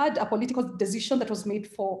had a political decision that was made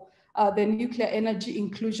for the nuclear energy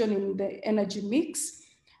inclusion in the energy mix.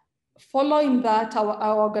 Following that,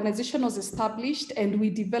 our organization was established and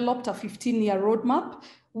we developed a 15-year roadmap,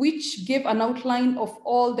 which gave an outline of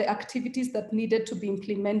all the activities that needed to be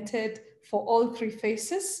implemented for all 3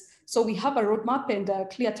 phases. So we have a roadmap and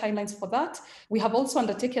clear timelines for that. We have also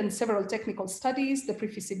undertaken several technical studies, the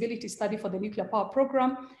pre-feasibility study for the nuclear power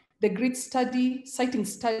program, the grid study, siting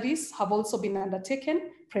studies have also been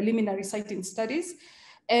undertaken, preliminary siting studies.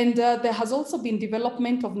 And there has also been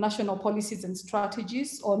development of national policies and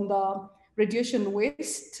strategies on the radiation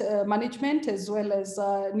waste management, as well as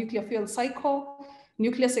nuclear fuel cycle,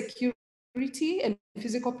 nuclear security and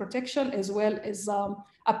physical protection, as well as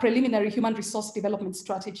a preliminary human resource development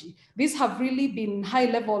strategy. These have really been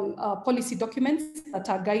high-level policy documents that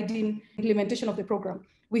are guiding implementation of the program.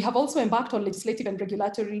 We have also embarked on legislative and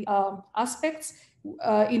regulatory aspects,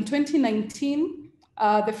 In 2019,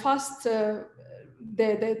 the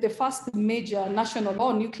first major national law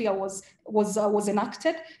on nuclear was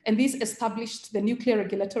enacted, and this established the Nuclear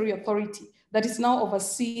Regulatory Authority that is now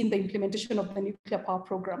overseeing the implementation of the nuclear power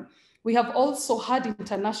program. We have also had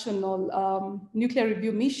international nuclear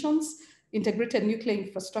review missions, Integrated Nuclear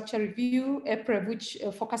Infrastructure Review, EPREV, which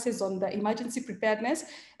focuses on the emergency preparedness,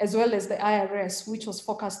 as well as the IRS, which was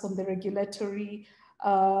focused on the regulatory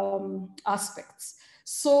aspects.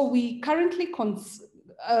 So we currently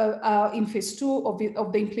in phase 2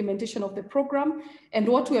 of the implementation of the program. And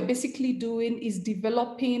what we are basically doing is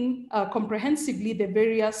developing comprehensively the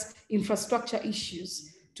various infrastructure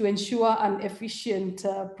issues to ensure an efficient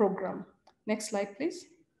program. Next slide, please.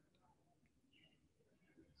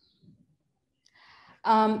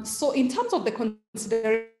 So in terms of the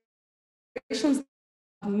considerations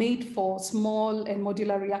made for small and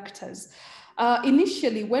modular reactors,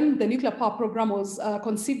 initially when the nuclear power program was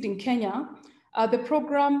conceived in Kenya, the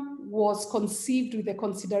program was conceived with the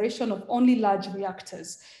consideration of only large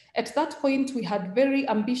reactors. At that point, we had very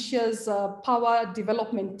ambitious power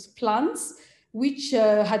development plans, which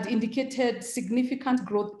had indicated significant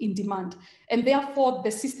growth in demand. And therefore,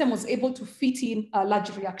 the system was able to fit in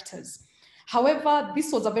large reactors. However,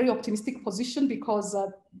 this was a very optimistic position because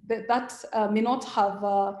that may not have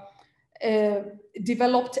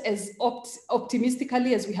developed as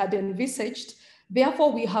optimistically as we had envisaged.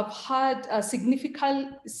 Therefore, we have had a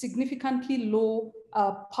significantly low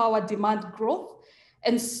power demand growth.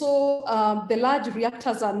 And so the large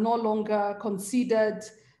reactors are no longer considered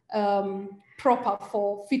proper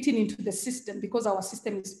for fitting into the system because our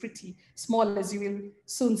system is pretty small, as you will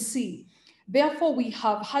soon see. Therefore, we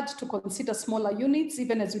have had to consider smaller units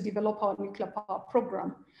even as we develop our nuclear power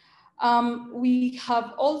program. We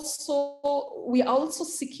are also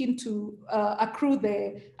seeking to accrue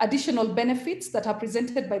the additional benefits that are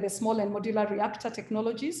presented by the small and modular reactor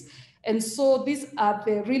technologies. And so these are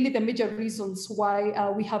really the major reasons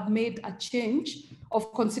why we have made a change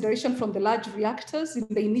of consideration from the large reactors in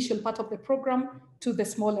the initial part of the program to the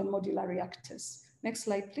small and modular reactors. Next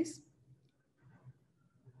slide, please.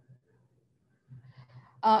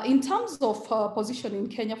 In terms of position in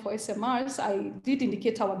Kenya for SMRs, I did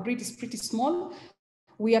indicate our grid is pretty small.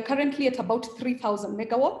 We are currently at about 3,000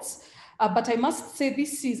 megawatts, but I must say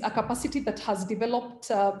this is a capacity that has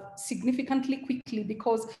developed significantly quickly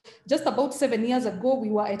because just about 7 years ago,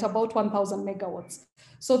 we were at about 1,000 megawatts.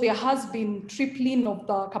 So there has been tripling of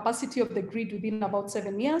the capacity of the grid within about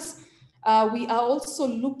 7 years. We are also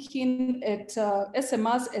looking at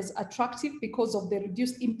SMRs as attractive because of the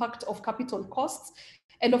reduced impact of capital costs.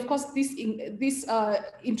 And of course, this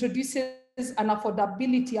introduces an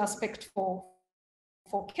affordability aspect for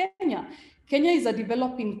Kenya. Kenya is a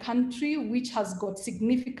developing country which has got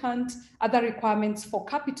significant other requirements for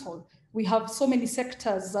capital. We have so many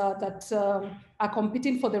sectors that are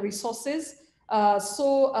competing for the resources.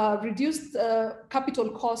 So reduced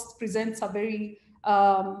capital cost presents a very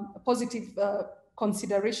positive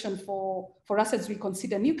consideration for us as we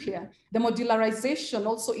consider nuclear. The modularization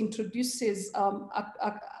also introduces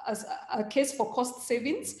a case for cost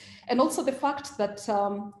savings, and also the fact that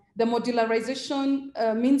the modularization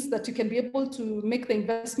means that you can be able to make the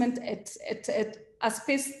investment at a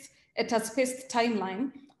spaced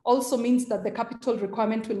timeline, also means that the capital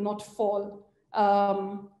requirement will not fall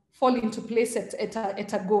into place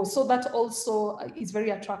at a go. So that also is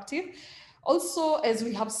very attractive. Also, as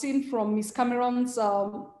we have seen from Ms. Cameron's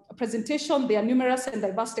presentation, there are numerous and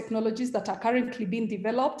diverse technologies that are currently being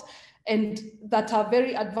developed and that are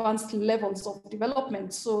very advanced levels of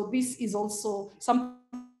development. So this is also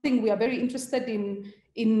something we are very interested in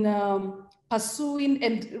pursuing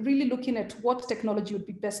and really looking at what technology would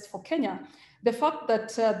be best for Kenya. The fact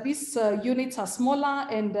that these units are smaller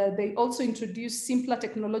and they also introduce simpler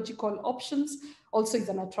technological options also is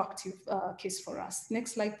an attractive case for us.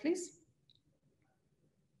 Next slide, please.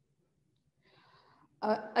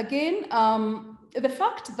 Again, the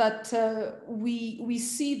fact that we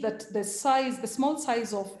see that the small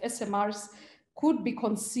size of SMRs could be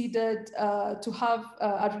considered to have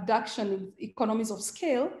a reduction in economies of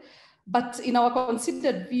scale, but in our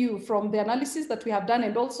considered view from the analysis that we have done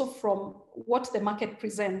and also from what the market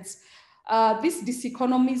presents, these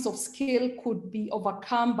diseconomies of scale could be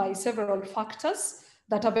overcome by several factors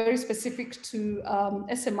that are very specific to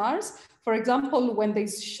SMRs. For example, when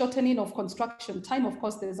there's shortening of construction time, of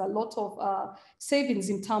course, there's a lot of savings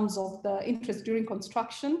in terms of the interest during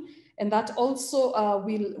construction. And that also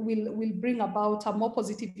will bring about a more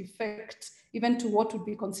positive effect even to what would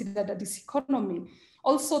be considered a diseconomy.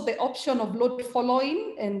 Also, the option of load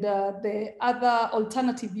following and the other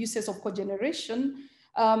alternative uses of cogeneration.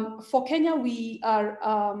 For Kenya, we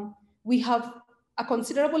have a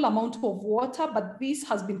considerable amount of water, but this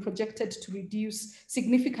has been projected to reduce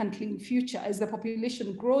significantly in future as the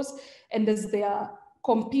population grows and as there are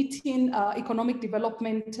competing economic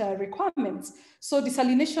development requirements. So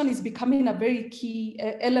desalination is becoming a very key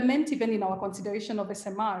element even in our consideration of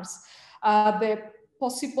SMRs. The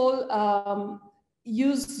possible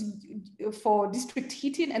use for district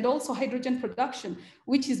heating and also hydrogen production,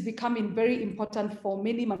 which is becoming very important for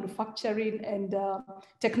many manufacturing and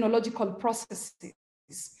technological processes.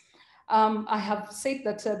 I have said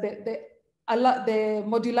that the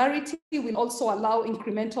modularity will also allow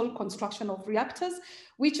incremental construction of reactors,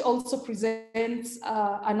 which also presents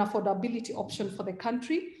an affordability option for the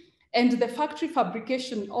country. And the factory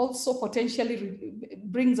fabrication also potentially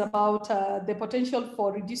brings about the potential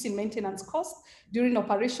for reducing maintenance costs during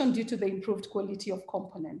operation due to the improved quality of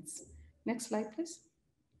components. Next slide, please.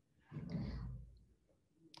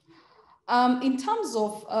 In terms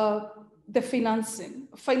of the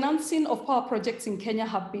financing of power projects in Kenya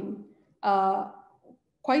have been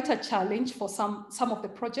quite a challenge for some of the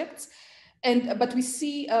projects. But we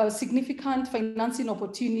see significant financing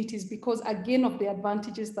opportunities because, again, of the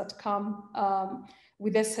advantages that come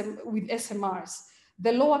with SMRs.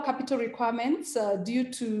 The lower capital requirements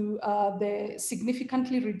due to the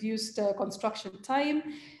significantly reduced construction time,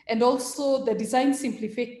 and also the design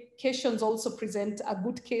simplifications also present a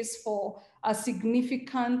good case for a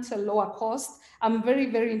significant lower cost. I'm very,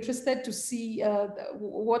 very interested to see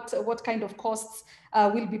what kind of costs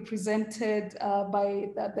will be presented by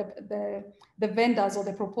the vendors or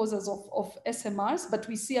the proposers of SMRs, but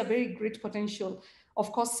we see a very great potential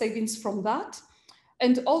of cost savings from that.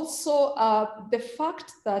 And also the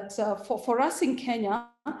fact that for us in Kenya,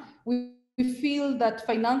 we feel that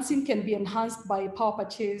financing can be enhanced by power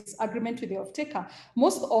purchase agreement with the off-taker.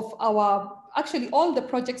 Most of actually all the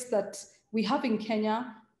projects that we have in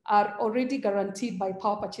Kenya are already guaranteed by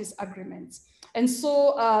power purchase agreements. And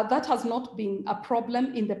so that has not been a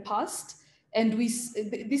problem in the past. And this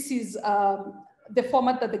is the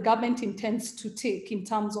format that the government intends to take in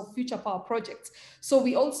terms of future power projects. So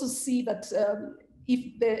we also see that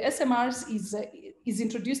if the SMRs is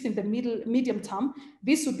introduced in the medium term,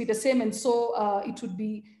 this would be the same. And so it would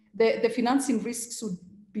be, the financing risks would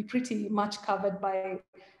be pretty much covered by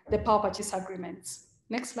the power purchase agreements.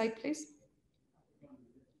 Next slide, please.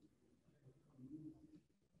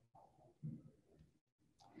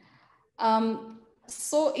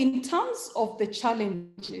 So in terms of the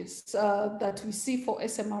challenges that we see for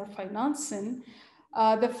SMR financing,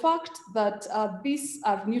 the fact that these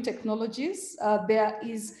are new technologies, there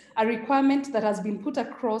is a requirement that has been put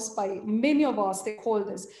across by many of our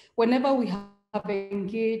stakeholders whenever we have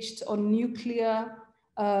engaged on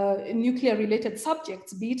nuclear-related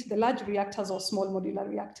subjects, be it the large reactors or small modular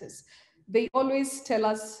reactors. They always tell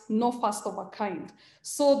us no first of a kind.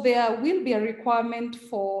 So there will be a requirement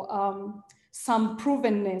for some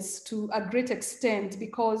provenness to a great extent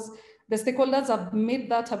because the stakeholders have made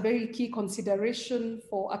that a very key consideration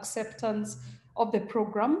for acceptance of the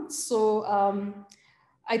program. So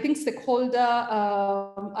I think stakeholder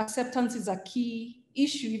acceptance is a key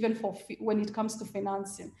issue even for when it comes to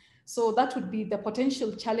financing. So that would be the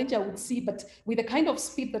potential challenge I would see, but with the kind of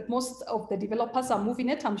speed that most of the developers are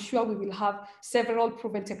moving at, I'm sure we will have several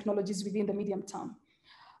proven technologies within the medium term.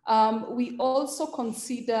 We also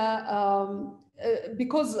consider,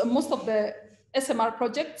 because most of the SMR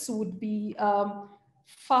projects would be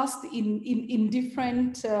fast in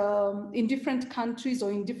different countries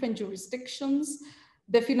or in different jurisdictions,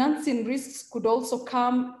 the financing risks could also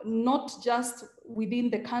come not just within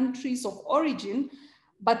the countries of origin,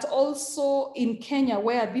 but also in Kenya,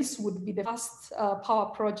 where this would be the first power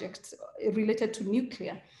project related to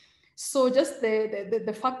nuclear. So just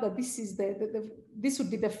the fact that this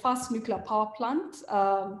would be the first nuclear power plant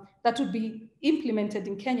that would be implemented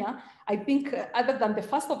in Kenya, I think other than the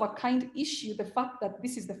first of a kind issue, the fact that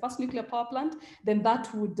this is the first nuclear power plant, then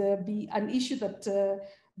that would be an issue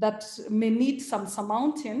that may need some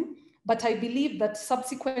surmounting. But I believe that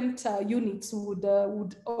subsequent units would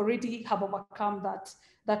already have overcome that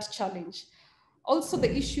challenge. Also,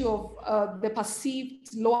 the issue of the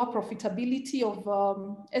perceived lower profitability of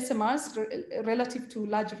SMRs relative to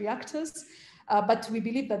large reactors, but we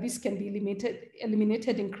believe that this can be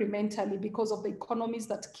eliminated incrementally because of the economies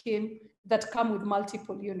that come with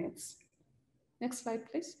multiple units. Next slide,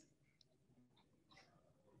 please.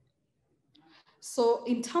 So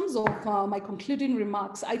in terms of my concluding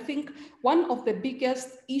remarks, I think one of the biggest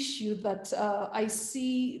issues that I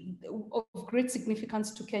see of great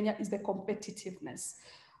significance to Kenya is the competitiveness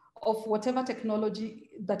of whatever technology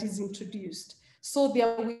that is introduced. So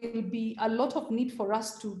there will be a lot of need for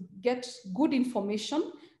us to get good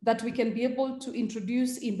information that we can be able to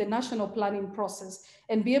introduce in the national planning process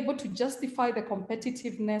and be able to justify the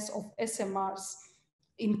competitiveness of SMRs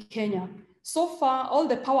in Kenya. So far, all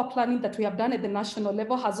the power planning that we have done at the national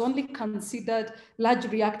level has only considered large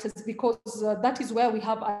reactors because that is where we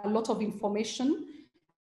have a lot of information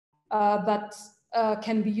that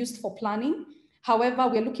can be used for planning. However,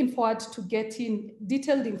 we're looking forward to getting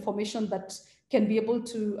detailed information that can be able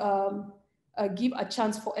to give a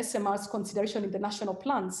chance for SMRs consideration in the national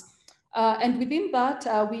plans. And within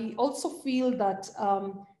that, we also feel that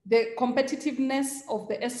the competitiveness of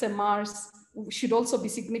the SMRs should also be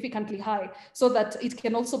significantly high so that it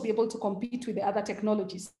can also be able to compete with the other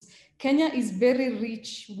technologies. Kenya is very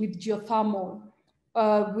rich with geothermal,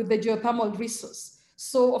 with the geothermal resource.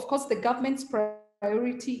 So of course, the government's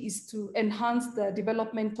priority is to enhance the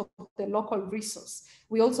development of the local resource.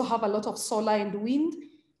 We also have a lot of solar and wind.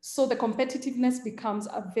 So the competitiveness becomes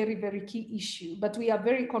a very, very key issue. But we are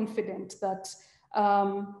very confident that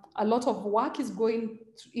a lot of work is going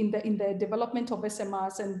in the development of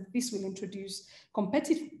SMRs, and this will introduce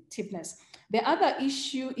competitiveness. The other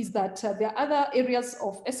issue is that there are other areas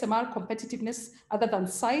of SMR competitiveness other than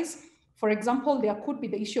size. For example, there could be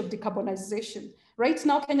the issue of decarbonization. Right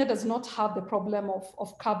now, Kenya does not have the problem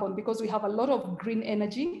of carbon because we have a lot of green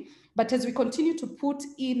energy. But as we continue to put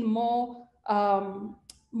in more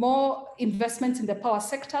investments in the power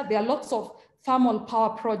sector, there are lots of thermal power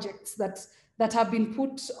projects that have been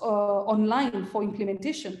put online for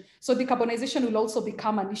implementation. So decarbonization will also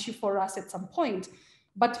become an issue for us at some point.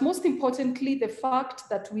 But most importantly, the fact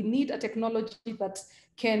that we need a technology that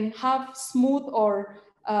can have smooth or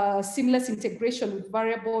seamless integration with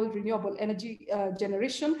variable renewable energy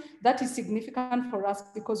generation, that is significant for us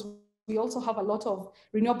because we also have a lot of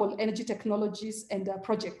renewable energy technologies and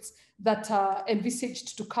projects that are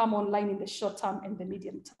envisaged to come online in the short term and the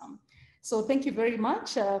medium term. So thank you very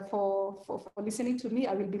much for listening to me.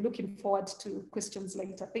 I will be looking forward to questions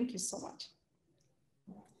later. Thank you so much.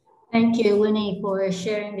 Thank you, Winnie, for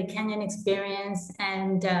sharing the Kenyan experience,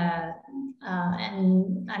 and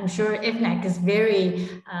I'm sure IFNEC is very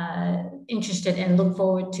interested and look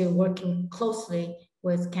forward to working closely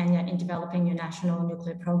with Kenya in developing your national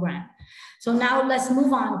nuclear program. So now let's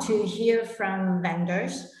move on to hear from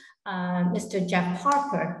vendors. Mr. Jeff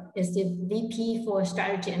Harper is the VP for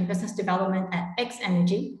Strategy and Business Development at X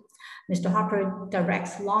Energy. Mr. Harper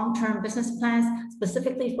directs long-term business plans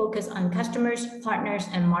specifically focused on customers, partners,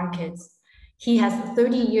 and markets. He has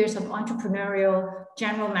 30 years of entrepreneurial,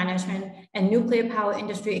 general management, and nuclear power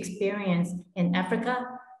industry experience in Africa,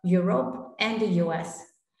 Europe, and the US.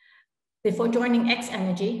 Before joining X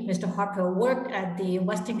Energy, Mr. Harper worked at the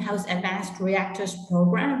Westinghouse Advanced Reactors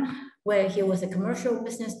program, where he was a commercial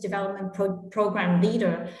business development program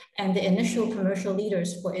leader and the initial commercial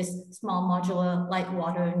leaders for its small modular light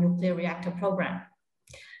water nuclear reactor program.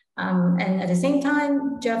 And at the same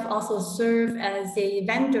time, Jeff also served as a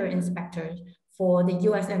vendor inspector for the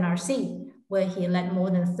US NRC, where he led more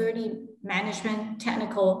than 30 management,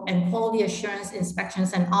 technical, and quality assurance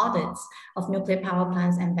inspections and audits of nuclear power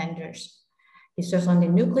plants and vendors. He serves on the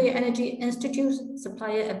Nuclear Energy Institute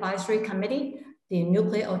Supplier Advisory Committee, the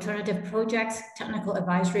Nuclear Alternative Projects Technical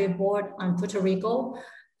Advisory Board on Puerto Rico,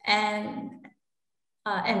 and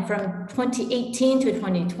from 2018 to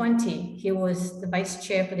 2020, he was the vice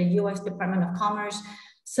chair for the US Department of Commerce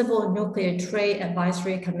Civil Nuclear Trade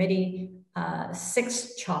Advisory Committee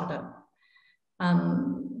 6th Charter.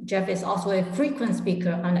 Jeff is also a frequent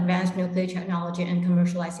speaker on advanced nuclear technology and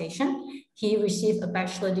commercialization. He received a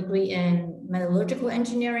bachelor's degree in metallurgical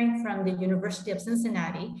engineering from the University of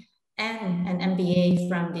Cincinnati and an MBA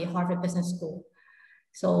from the Harvard Business School.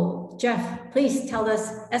 So Jeff, please tell us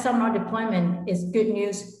SMR deployment is good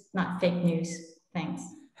news, not fake news. Thanks.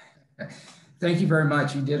 Thank you very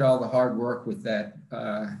much. You did all the hard work with that,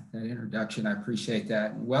 introduction. I appreciate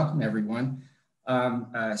that. Welcome, everyone.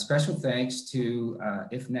 Special thanks to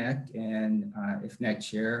IFNEC and IFNEC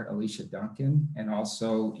Chair Alicia Duncan, and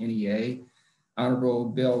also NEA, Honorable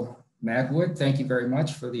Bill Magwood. Thank you very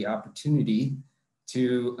much for the opportunity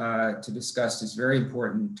to discuss this very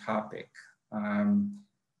important topic.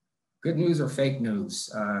 Good news or fake news?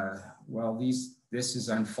 Well, this is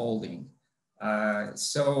unfolding.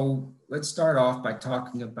 So let's start off by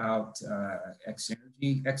talking about X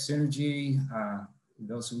Energy. X Energy,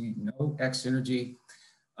 those who know X Energy,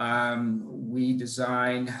 we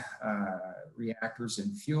design reactors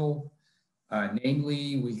and fuel.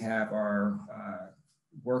 Namely, we have our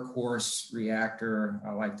workhorse reactor,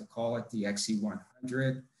 I like to call it the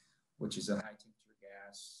XE100, which is a high temperature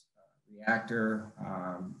gas reactor.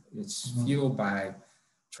 It's fueled by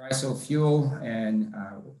TRISO fuel and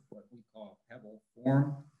what we call pebble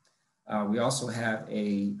form. We also have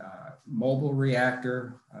a mobile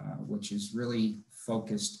reactor, which is really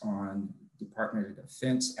focused on Department of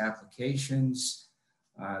Defense applications.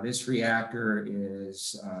 This reactor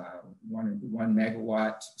is 1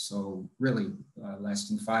 megawatt, so really less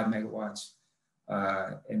than 5 megawatts.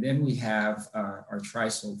 And then we have our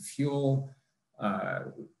TRISO fuel.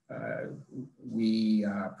 We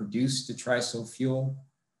produce the TRISO fuel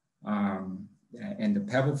and the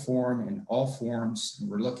pebble form in all forms. And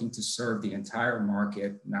we're looking to serve the entire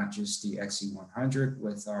market, not just the XE100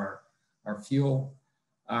 with our fuel.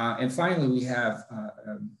 And finally, we have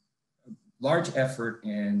a large effort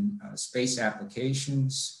in space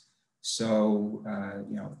applications. So,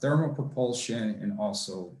 you know, thermal propulsion and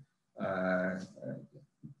also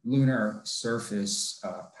lunar surface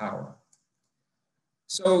power.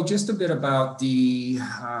 So just a bit about the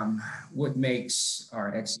what makes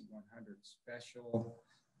our XE100 special.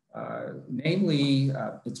 Namely,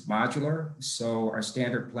 it's modular. So our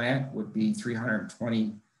standard plant would be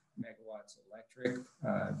 320 megawatts electric,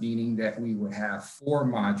 meaning that we would have 4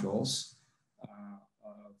 modules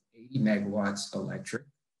of 80 megawatts electric.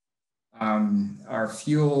 Our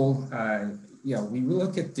fuel, you know, we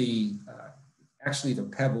look at the actually the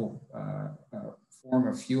pebble form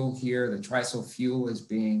of fuel here. The TRISO fuel is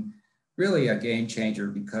being really a game changer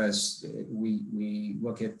because we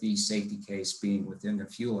look at the safety case being within the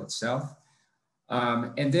fuel itself.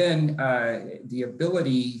 And then the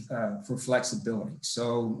ability for flexibility.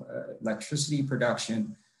 So electricity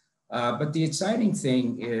production, but the exciting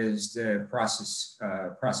thing is the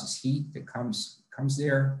process heat that comes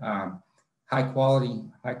there. High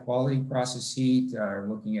quality process heat,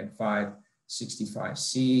 looking at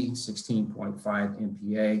 565C, 16.5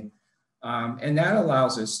 MPa. And that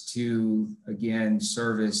allows us to, again,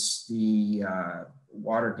 service the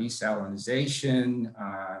water desalinization,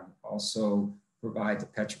 also provide the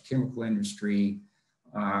petrochemical industry.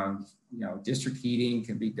 You know, district heating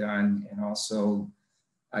can be done, and also,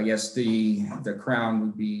 I guess the crown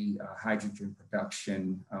would be hydrogen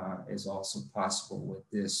production is also possible with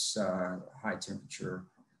this high temperature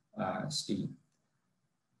steam.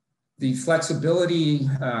 The flexibility,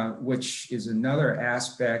 which is another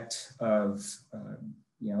aspect of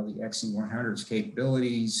you know, the XE100's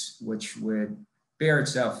capabilities, which would bear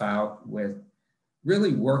itself out with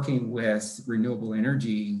really working with renewable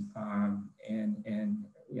energy and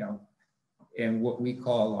you know, and what we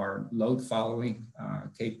call our load following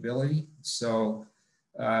capability. So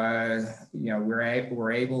you know,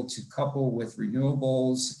 we're able to couple with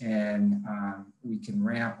renewables, and we can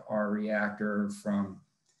ramp our reactor from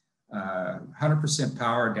 100%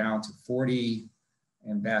 power down to 40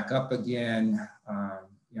 and back up again,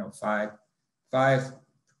 you know, 5%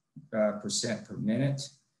 per minute,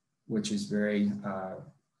 which is very,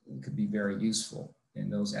 could be very useful in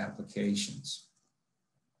those applications.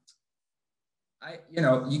 You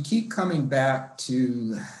know, you keep coming back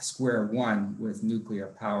to square one with nuclear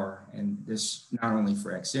power, and this not only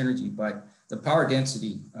for X energy, but the power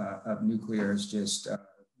density of nuclear is just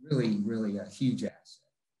really a huge asset.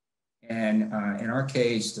 And in our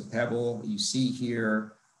case, the pebble you see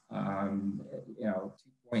here, you know,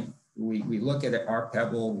 we look at our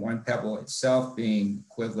pebble, one pebble itself being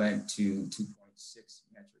equivalent to 2.6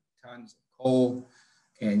 metric tons of coal,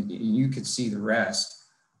 and you could see the rest.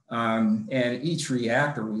 And each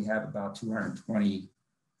reactor, we have about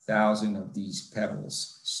 220,000 of these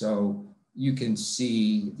pebbles. So you can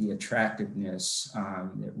see the attractiveness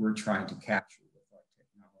that we're trying to capture with our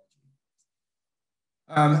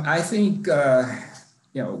technology. I think,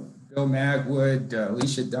 you know, Bill Magwood,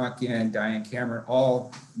 Alicia Duncan, Diane Cameron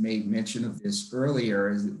all made mention of this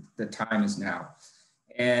earlier. The time is now.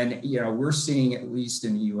 And, you know, we're seeing, at least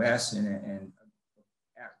in the US and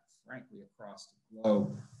frankly across the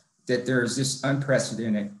globe, that there's this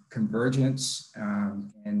unprecedented convergence.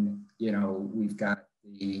 And, you know, we've got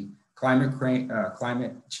the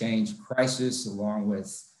climate change crisis, along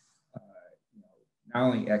with you know, not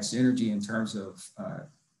only X energy in terms of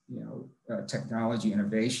you know, technology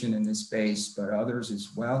innovation in this space, but others as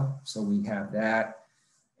well. So we have that.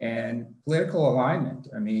 And political alignment.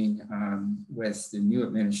 I mean, with the new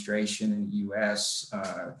administration in the US,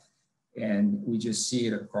 and we just see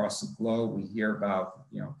it across the globe. We hear about,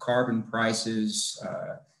 you know, carbon prices,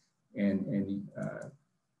 and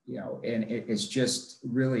you know, and it's just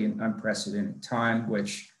really an unprecedented time,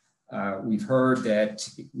 which We've heard that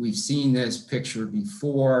we've seen this picture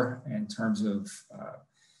before in terms of,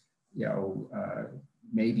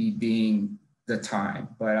 maybe being the time,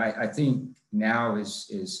 but I think now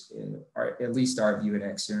is at least our view at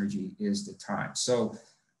X Energy is the time. So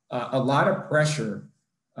a lot of pressure,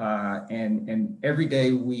 and every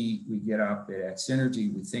day we get up at X Energy,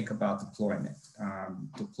 we think about deployment,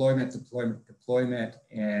 deployment,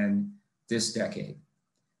 and this decade.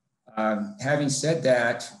 Having said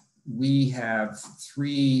that, we have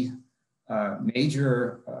three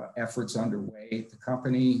major efforts underway at the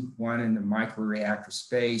company, one in the microreactor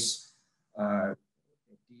space. DOD,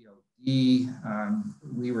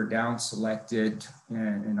 we were down selected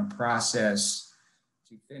in a process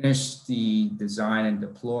to finish the design and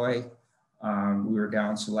deploy. We were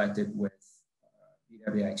down selected with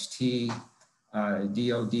BWXT.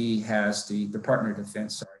 DOD has the Department of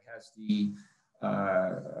Defense, has the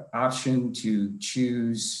option to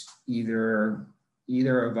choose either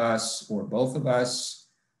of us or both of us.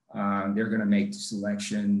 They're going to make the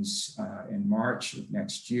selections in March of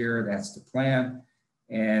next year. That's the plan.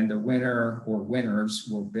 And the winner or winners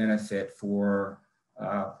will benefit for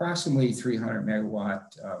approximately 300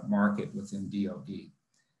 megawatt market within DOD.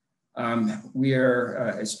 We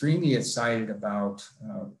are extremely excited about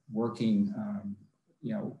working,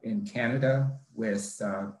 in Canada with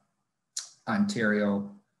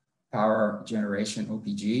Ontario Power Generation,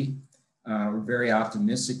 OPG. We're very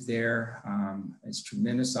optimistic there. It's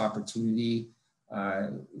tremendous opportunity.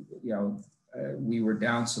 We were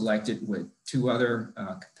down selected with two other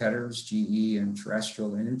competitors, GE and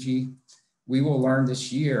Terrestrial Energy. We will learn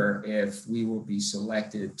this year if we will be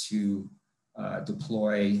selected to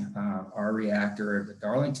deploy our reactor at the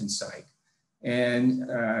Darlington site. And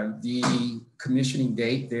the commissioning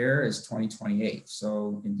date there is 2028.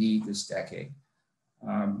 So indeed this decade.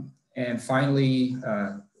 And finally,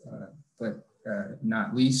 but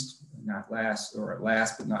not least, last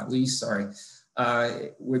but not least, sorry,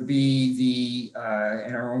 would be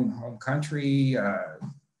in our own home country,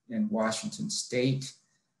 in Washington State.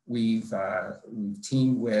 We've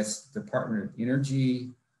teamed with the Department of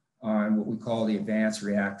Energy on what we call the Advanced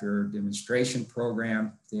Reactor Demonstration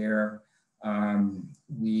Program there.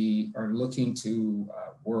 We are looking to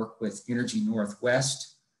work with Energy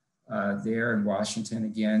Northwest there in Washington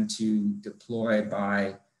again to deploy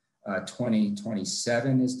by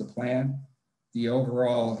 2027 is the plan. The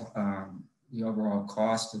overall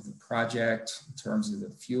cost of the project in terms of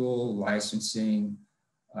the fuel, licensing,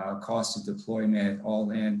 cost of deployment,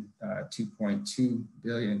 all in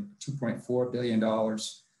 $2.4 billion.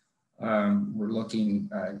 We're looking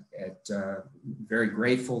at very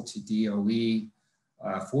grateful to DOE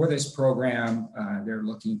for this program. They're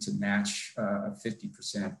looking to match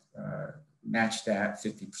 50%, match that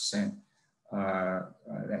 50%,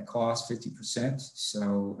 that cost 50%.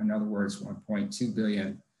 So in other words, 1.2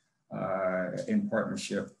 billion in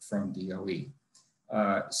partnership from DOE.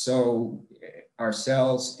 So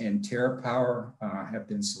ourselves and TerraPower have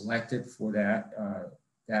been selected for that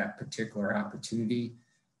particular opportunity.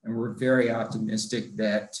 And we're very optimistic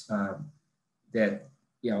that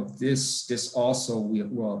this also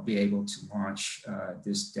will be able to launch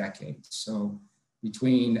this decade. So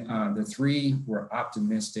between the three, we're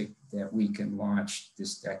optimistic that we can launch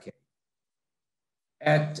this decade.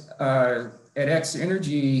 At X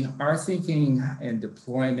Energy, our thinking and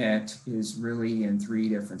deployment is really in three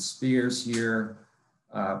different spheres here: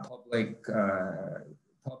 public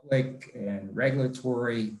and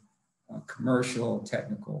regulatory, commercial,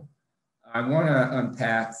 technical. I want to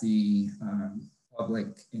unpack the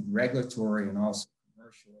public and regulatory and also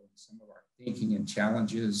commercial, some of our thinking and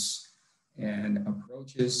challenges and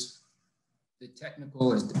approaches. The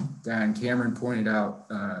technical, as Diane Cameron pointed out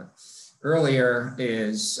earlier,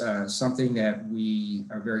 is something that we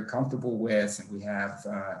are very comfortable with and we have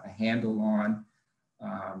a handle on.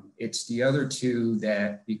 It's the other two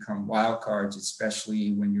that become wildcards,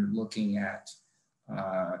 especially when you're looking at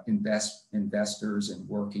investors and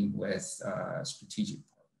working with strategic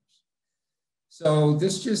partners. So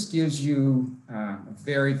this just gives you a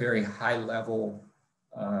very, very high level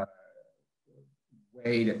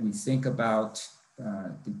way that we think about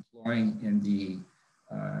deploying in the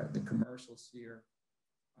commercial sphere.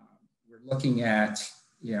 We're looking at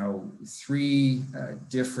three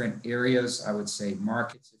different areas, I would say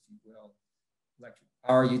markets, if you will: electric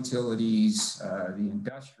power utilities, the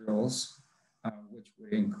industrials, which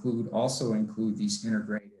would also include these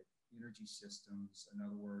integrated energy systems. In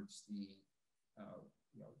other words, the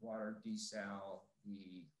water, desal,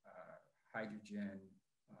 the hydrogen,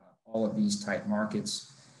 all of these type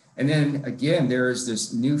markets. And then again, there is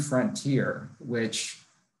this new frontier, which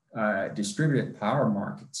distributed power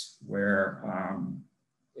markets where,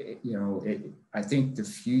 I think the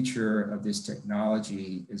future of this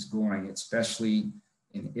technology is going, especially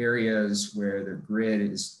in areas where the grid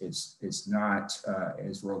is not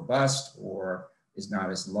as robust or is not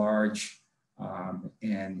as large,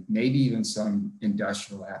 and maybe even some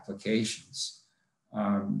industrial applications.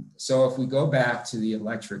 So if we go back to the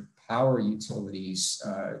electric power utilities,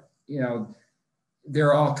 there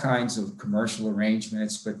are all kinds of commercial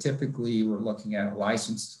arrangements, but typically we're looking at a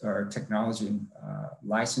license or technology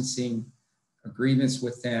licensing agreements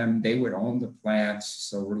with them. They would own the plant.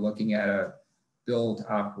 So we're looking at a build,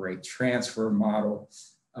 operate, transfer model.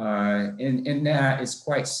 And that is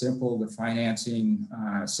quite simple. The financing,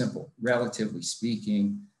 simple, relatively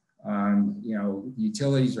speaking.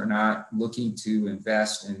 Utilities are not looking to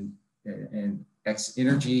invest in X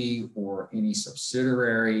Energy or any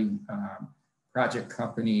subsidiary project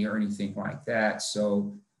company or anything like that.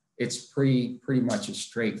 So it's pretty much a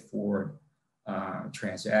straightforward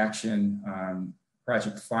transaction.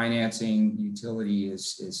 Project financing utility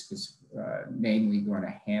is namely going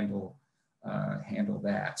to handle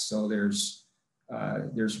that. So there's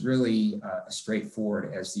really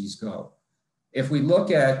straightforward as these go. If we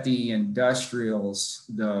look at the industrials,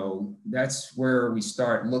 though, that's where we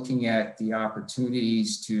start looking at the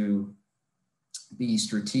opportunities to be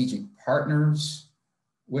strategic partners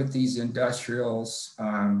with these industrials.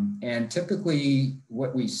 And typically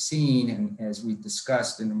what we've seen, and as we've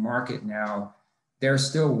discussed in the market now, they're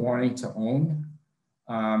still wanting to own,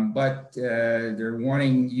 but they're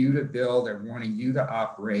wanting you to build, they're wanting you to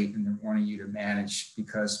operate, and they're wanting you to manage,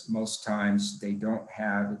 because most times they don't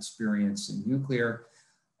have experience in nuclear.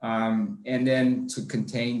 And then to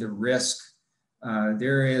contain the risk,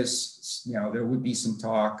 there would be some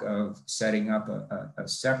talk of setting up a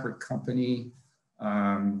separate company,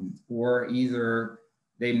 or either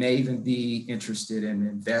they may even be interested in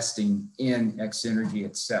investing in X Energy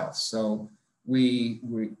itself. So we're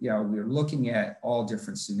looking at all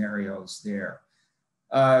different scenarios there.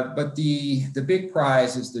 But the big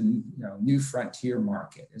prize is the new frontier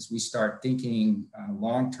market. As we start thinking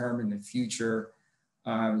long-term in the future,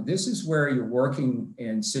 this is where you're working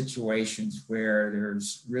in situations where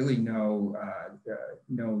there's really no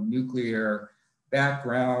nuclear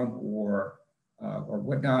background or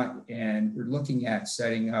whatnot, and we're looking at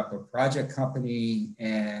setting up a project company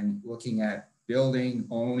and looking at building,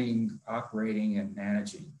 owning, operating, and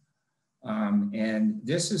managing. And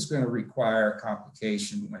this is going to require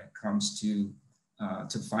complication when it comes to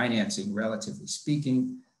financing, relatively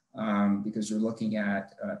speaking. Because you're looking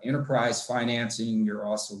at enterprise financing, you're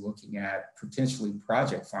also looking at potentially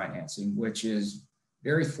project financing, which is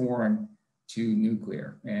very foreign to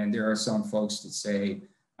nuclear. And there are some folks that say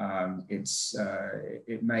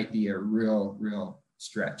it might be a real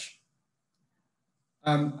stretch.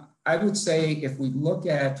 I would say if we look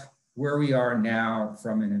at where we are now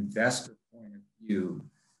from an investor point of view,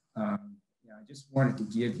 I just wanted to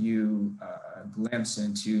give you a glimpse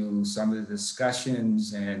into some of the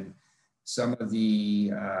discussions and some of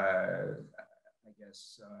the,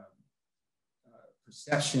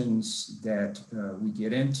 perceptions that we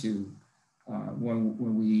get into when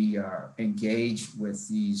we engage with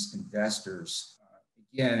these investors.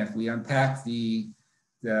 Again, if we unpack the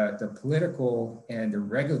political and the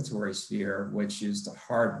regulatory sphere, which is the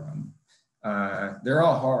hard one, they're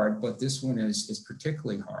all hard, but this one is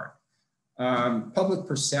particularly hard. Public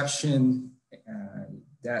perception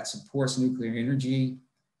that supports nuclear energy.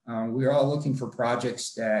 We're all looking for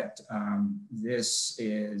projects that this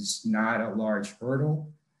is not a large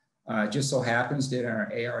hurdle. Just so happens that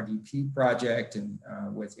our ARDP project and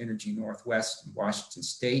with Energy Northwest in Washington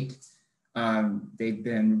State, they've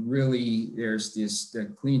been really, there's the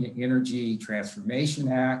Clean Energy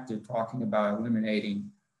Transformation Act. They're talking about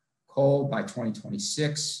eliminating coal by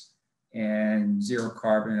 2026 and zero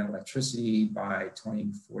carbon electricity by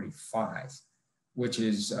 2045, which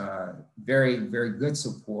is very good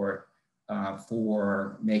support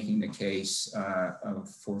for making the case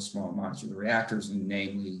for small modular reactors, and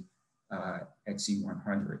namely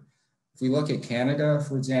XE100. If we look at Canada,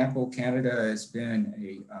 for example, Canada has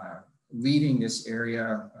been leading this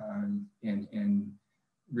area in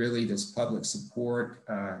really this public support,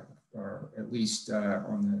 or at least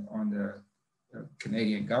on the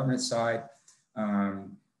Canadian government side.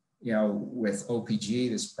 With OPG,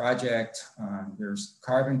 this project, there's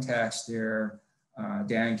carbon tax there.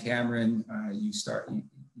 Dan Cameron,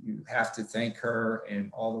 you have to thank her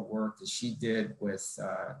and all the work that she did with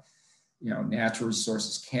Natural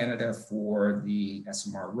Resources Canada for the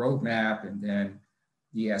SMR roadmap, and then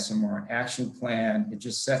the SMR action plan. It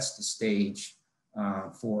just sets the stage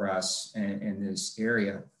for us in this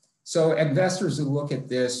area. So investors who look at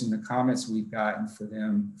this and the comments we've gotten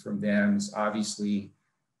from them is obviously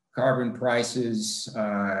carbon prices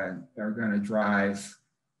are going to drive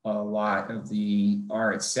a lot of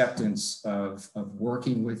our acceptance of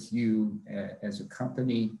working with you as a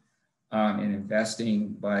company and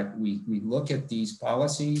investing. But we look at these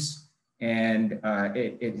policies and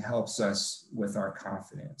it helps us with our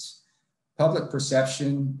confidence. Public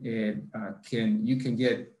perception, you can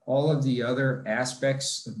get all of the other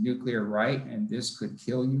aspects of nuclear right, and this could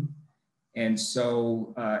kill you. And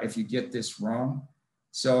so if you get this wrong,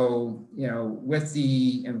 so,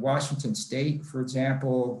 in Washington State, for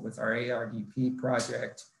example, with our ARDP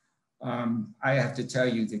project, I have to tell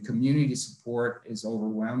you the community support is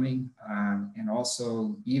overwhelming, and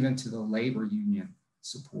also even to the labor union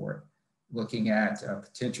support, looking at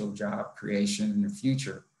potential job creation in the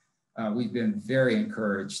future. We've been very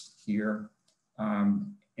encouraged here,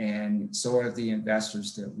 and so have the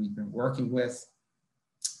investors that we've been working with.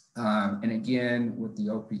 And again, with the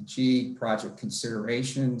OPG project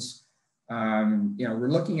considerations, we're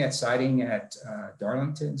looking at siting at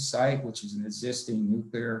Darlington site, which is an existing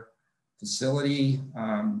nuclear facility.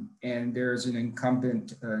 And there's an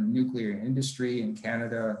incumbent nuclear industry in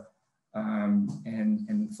Canada,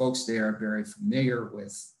 and folks there are very familiar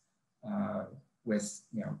with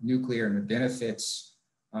nuclear and the benefits,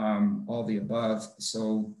 all the above.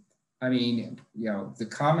 So, I mean, the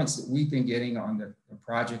comments that we've been getting on the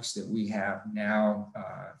projects that we have now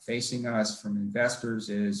facing us from investors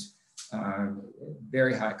is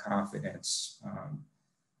very high confidence.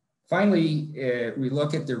 Finally, we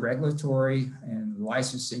look at the regulatory and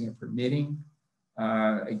licensing and permitting.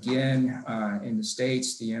 Again, in the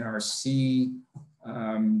States, the NRC,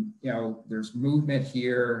 there's movement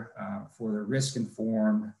here for the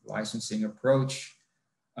risk-informed licensing approach.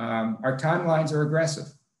 Our timelines are aggressive,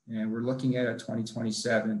 and we're looking at a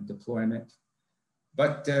 2027 deployment.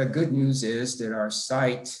 But the good news is that our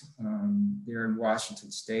site there in Washington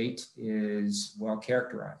State is well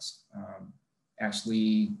characterized.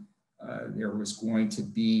 Actually, there was going to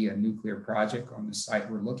be a nuclear project on the site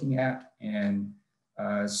we're looking at, and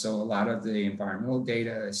so a lot of the environmental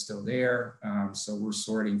data is still there. So we're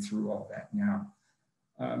sorting through all that now.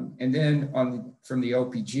 And then from the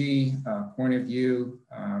OPG point of view,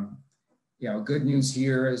 good news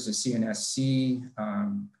here is the CNSC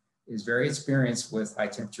is very experienced with high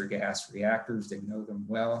temperature gas reactors. They know them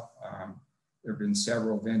well. There have been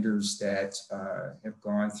several vendors that have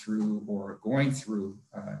gone through or going through,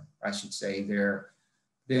 I should say, their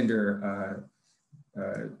vendor,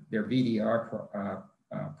 their VDR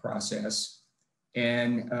process.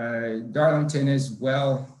 And Darlington is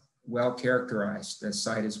well characterized. The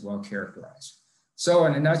site is well characterized. So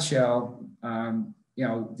in a nutshell,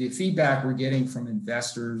 the feedback we're getting from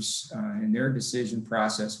investors in their decision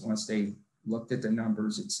process once they looked at the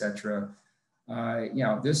numbers, et cetera,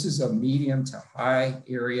 this is a medium to high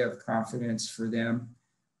area of confidence for them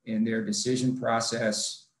in their decision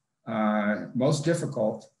process. Most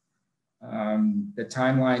difficult, the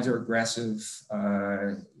timelines are aggressive,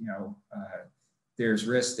 there's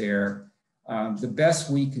risk there. The best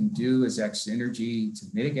we can do as X-Energy to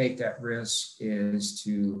mitigate that risk is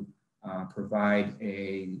to provide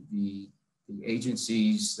the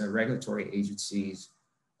agencies, the regulatory agencies,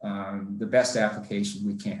 the best application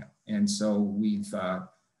we can. And so we've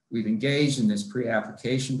engaged in this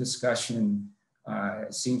pre-application discussion.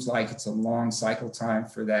 It seems like it's a long cycle time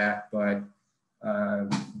for that, but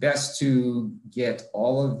best to get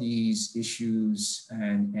all of these issues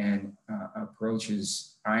and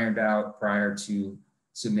approaches ironed out prior to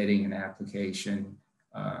submitting an application,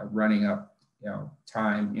 running up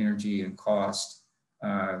time, energy, and cost,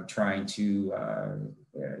 trying to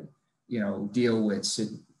deal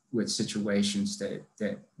with situations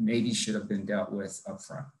that maybe should have been dealt with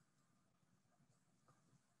upfront.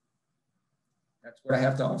 That's what I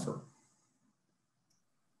have to offer.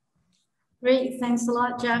 Great, thanks a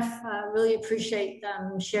lot, Jeff. Really appreciate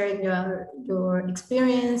sharing your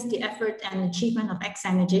experience, the effort and achievement of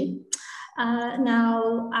X-Energy.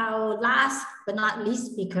 Now, our last but not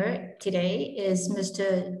least speaker today is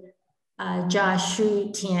Mr.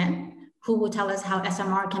 Jia Tian, who will tell us how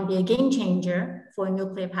SMR can be a game changer for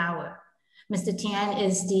nuclear power. Mr. Tian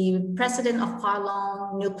is the president of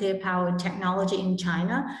Hualong Nuclear Power Technology in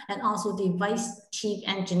China and also the vice chief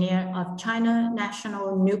engineer of China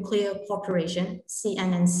National Nuclear Corporation,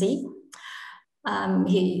 CNNC.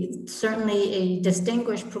 He's certainly a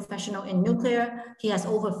distinguished professional in nuclear. He has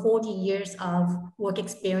over 40 years of work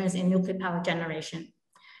experience in nuclear power generation.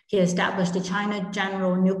 He established the China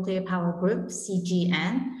General Nuclear Power Group,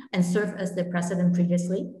 CGN, and served as the president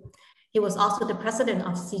previously. He was also the president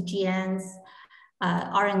of CGN's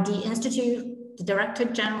R&D Institute, the Director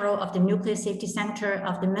General of the Nuclear Safety Center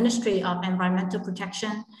of the Ministry of Environmental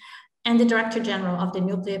Protection, and the Director General of the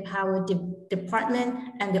Nuclear Power Department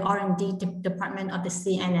and the R&D Department of the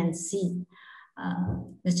CNNC.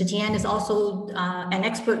 Mr. Tian is also an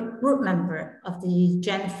expert group member of the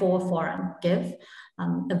Gen 4 Forum, GIF,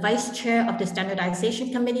 a vice chair of the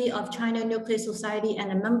Standardization Committee of China Nuclear Society,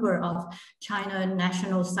 and a member of China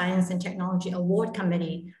National Science and Technology Award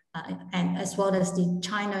Committee, and as well as the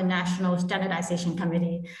China National Standardization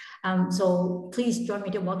Committee. So please join me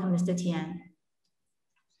to welcome Mr. Tian.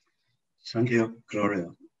 Thank you, Gloria.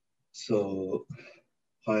 So,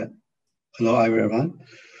 hello everyone.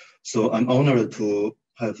 So I'm honored to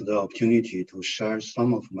have the opportunity to share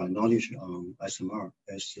some of my knowledge on SMR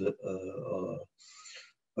as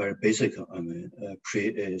very basic,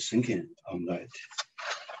 pre-thinking on that.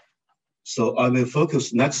 So I will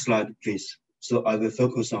focus, next slide, please. So I will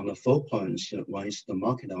focus on the 4 points. One is the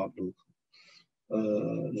market outlook,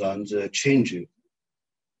 then the change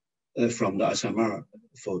from the SMR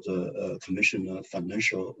for the conventional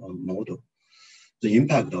financial model, the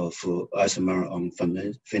impact of SMR on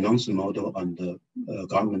finance model and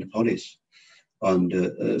government policy, and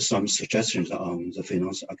some suggestions on the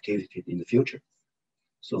finance activity in the future.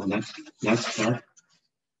 So next slide,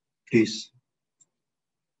 please.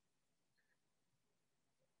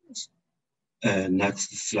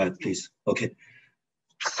 Next slide, please. Okay.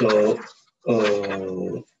 So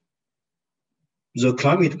the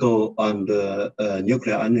climate goal and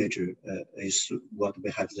nuclear energy is what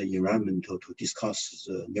we have the environmental to discuss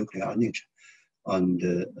the nuclear energy and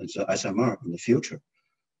the SMR in the future.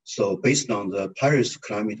 So based on the Paris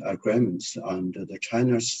climate agreements and the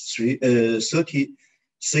China's 30-60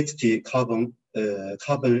 carbon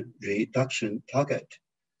reduction target,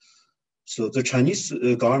 so the Chinese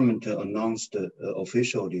government announced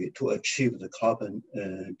officially to achieve the carbon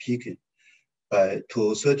peaking by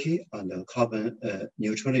 2030 and carbon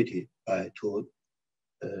neutrality by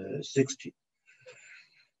 2060.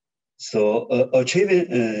 So achieving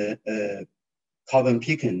carbon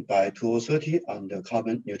peaking by 2030 and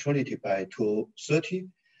carbon neutrality by 2030,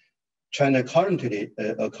 China currently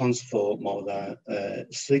accounts for more than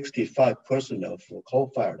 65% of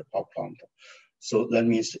coal-fired power plant. So that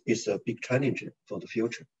means it's a big challenge for the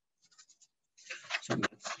future. So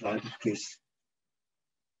next slide, please.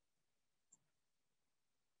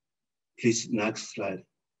 Please, next slide.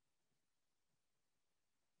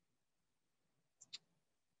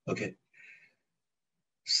 Okay.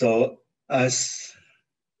 So as,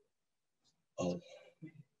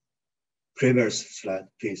 previous slide,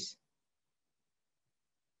 please.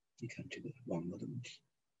 You can do one more.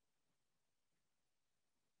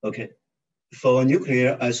 Okay. For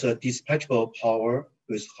nuclear as a dispatchable power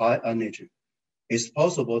with high energy, it's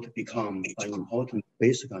possible to become an important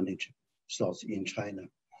basic energy source in China.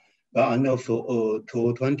 By end of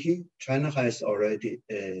 2020, China has already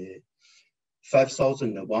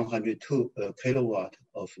 5,102 kilowatt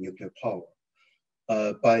of nuclear power.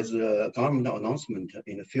 By the government announcement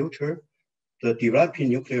in the future, the developing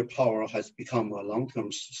nuclear power has become a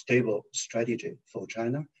long-term stable strategy for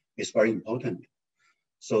China. It's very important.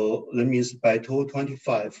 So that means by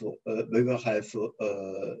 2025, we will have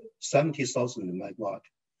 70,000 megawatt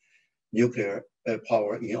nuclear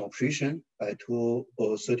power in operation. By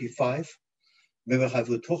 2035, we will have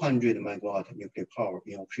 200 megawatt nuclear power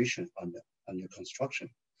in operation under construction,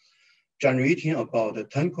 generating about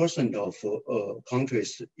 10% of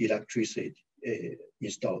country's electricity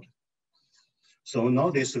installed. So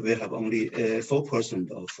nowadays we have only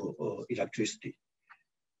 4% of electricity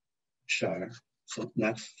share. So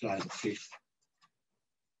next slide, please.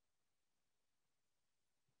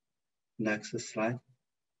 Next slide.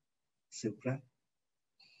 Simple.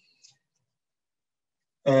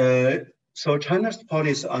 So China's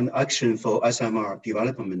policy and action for SMR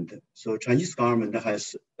development. So Chinese government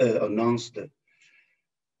has announced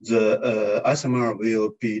the SMR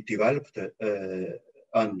will be developed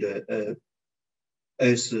and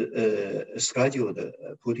is scheduled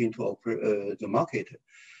put into the market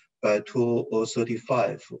by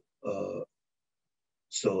 2035.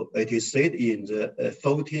 So it is said in the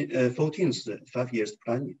 14th 5 years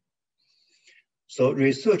planning. So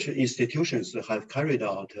research institutions have carried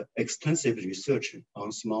out extensive research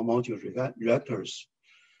on small modular reactors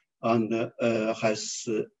and has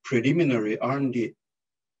preliminary R&D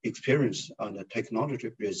experience and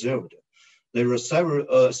technology reserved. There are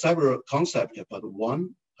several concepts, but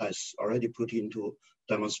one has already put into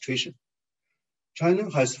demonstration. China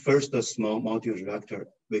has first a small modular reactor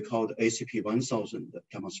we called ACP 1000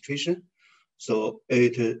 demonstration. So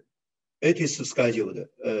it is scheduled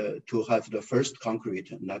to have the first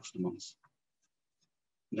concrete next month.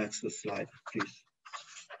 Next slide, please.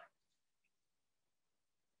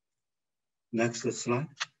 Next slide.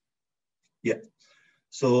 Yeah.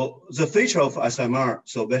 So the feature of SMR,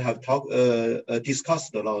 so we have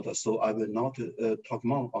discussed a lot, so I will not talk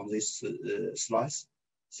more on this slides.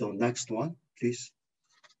 So next one, please.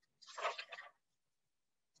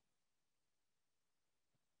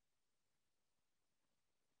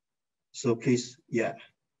 So please, yeah.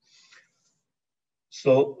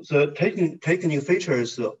 So the technical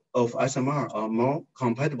features of SMR are more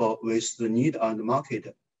compatible with the need and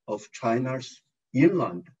market of China's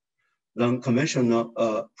inland than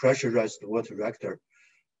conventional pressurized water reactor.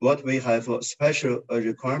 What we have special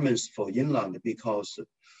requirements for inland because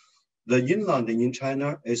the inland in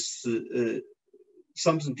China is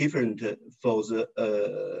something different for the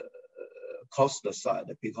cost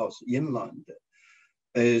side because inland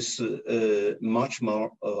is much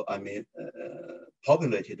more,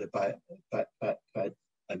 populated by,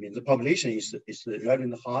 the population is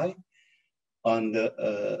really high, and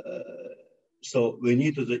so we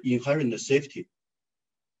need the inherent safety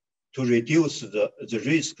to reduce the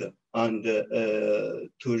risk and to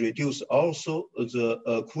reduce also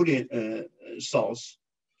the cooling source,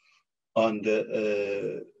 and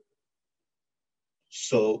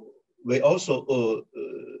so we also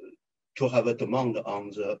to have a demand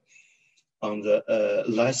on the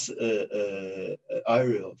less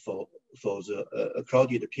area for the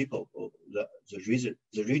crowded people, the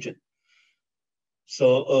region.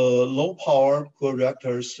 So low power core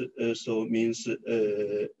reactors so means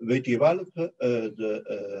we develop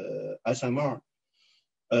the SMR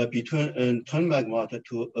between 10 megawatt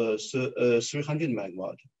to 300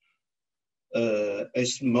 megawatt.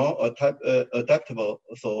 Is more adaptable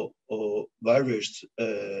for various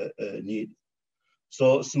needs.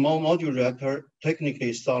 So small modular reactor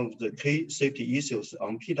technically solves the key safety issues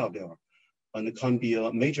on PWR and can be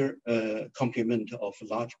a major complement of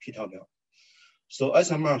large PWR. So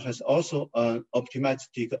SMR has also an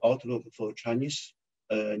optimistic outlook for Chinese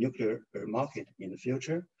nuclear market in the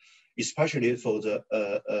future, especially for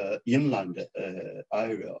the inland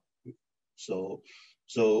area. So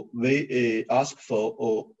we ask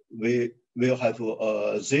for, we will have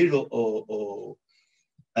zero,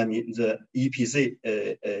 the EPZ,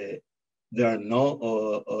 there are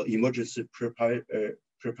no emergency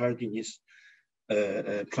preparedness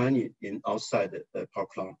planning in outside power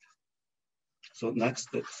plant. So next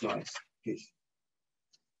slide, please.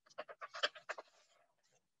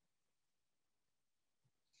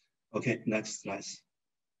 Okay, next slide.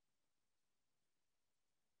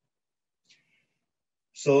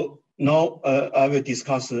 So now I will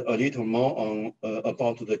discuss a little more on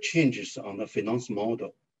about the changes on the finance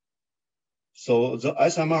model. So the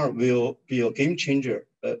SMR will be a game changer.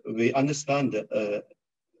 We understand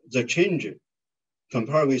the change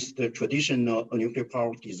compared with the traditional nuclear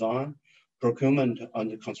power design, procurement,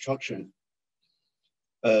 and construction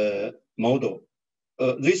model.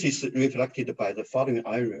 This is reflected by the following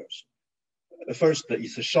areas. First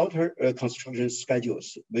is shorter construction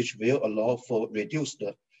schedules, which will allow for reduced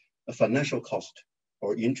financial cost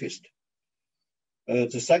or interest.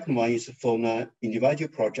 The second one is for individual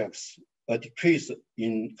projects, a decrease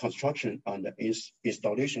in construction and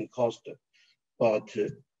installation cost, but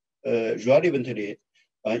relevantly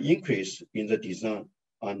an increase in the design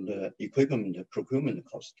and equipment procurement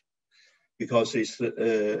cost, because it's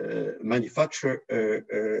manufacture,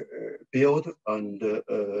 build, and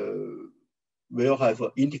will have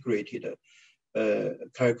integrated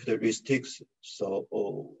characteristics. So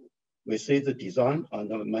we say the design and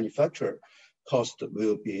the manufacture cost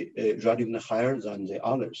will be relatively higher than the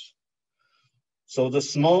others. So the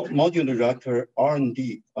small modular reactor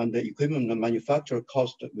R&D and the equipment manufacture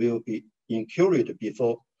cost will be incurred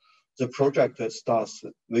before the project starts,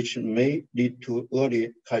 which may lead to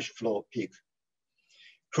early cash flow peak,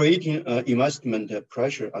 creating investment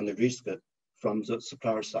pressure and risk from the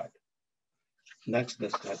supplier side. Next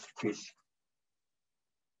slide, please.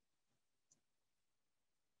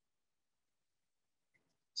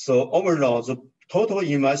 So overall, the total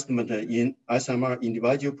investment in SMR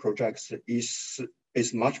individual projects is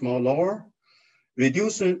much more lower,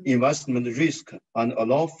 reducing investment risk and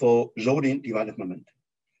allow for rolling development.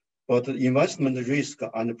 But the investment risk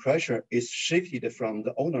and pressure is shifted from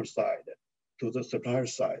the owner side to the supplier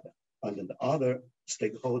side and the other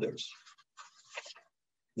stakeholders.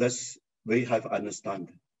 That's we have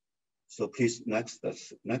understand. So please next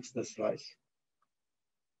slide.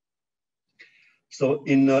 So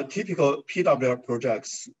in typical PWR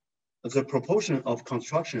projects, the proportion of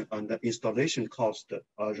construction and the installation cost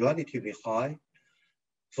are relatively high.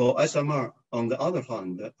 For SMR, on the other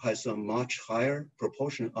hand, has a much higher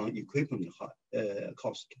proportion on equipment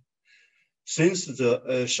cost. Since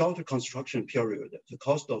the shorter construction period, the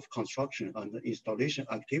cost of construction and installation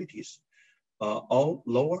activities are all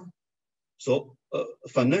lower. So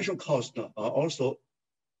financial costs are also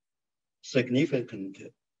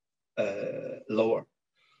significantly lower.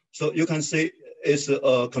 So you can see it's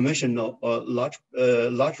a conventional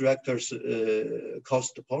large reactors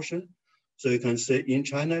cost portion. So you can see in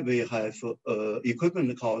China, we have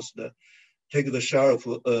equipment cost take the share of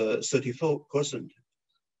 34%.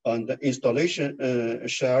 And the installation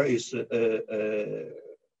share is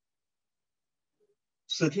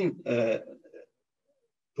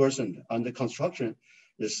 13%, and the construction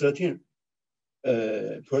is 13%.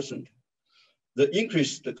 The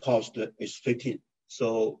increased cost is 15%.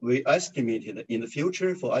 So we estimated in the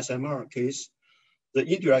future for SMR case, the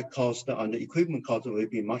indirect cost and the equipment cost will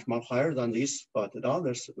be much more higher than this, but the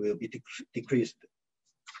others will be decreased.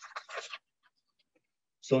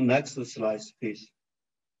 So next slide, please.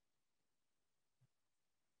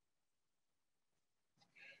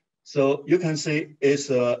 So you can see it's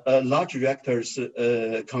a large reactor's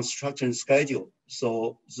construction schedule.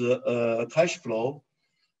 So the cash flow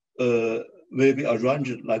will be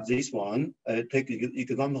arranged like this one. Take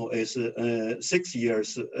example is 6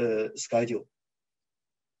 years schedule.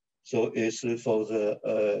 So it's for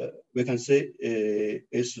the, we can say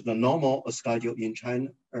it's the normal schedule in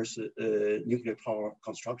China as nuclear power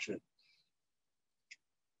construction.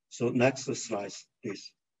 So next slide,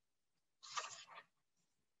 please.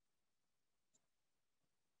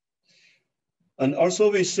 And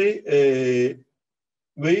also we see,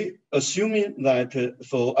 we assuming that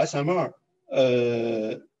for SMR,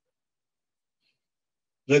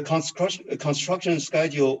 the construction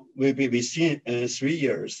schedule will be within 3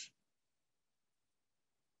 years.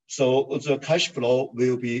 So the cash flow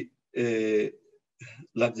will be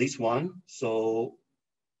like this one. So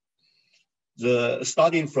the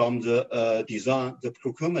starting from the design, the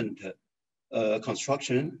procurement,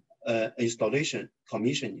 construction, installation,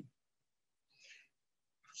 commissioning.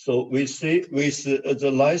 So we see with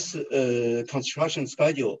the less construction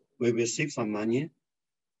schedule, we will save some money,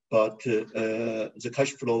 but the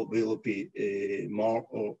cash flow will be more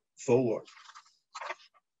forward.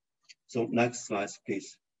 So next slide,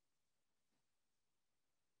 please.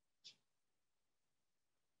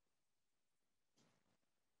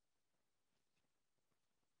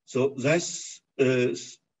 So that's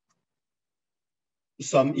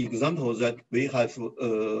some examples that we have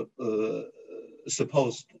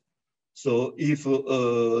supposed. So if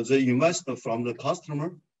the investor from the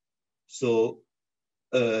customer, so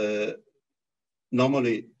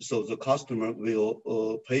normally, so the customer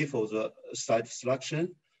will pay for the site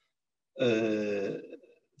selection,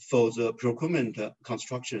 for the procurement,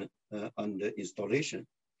 construction, and installation.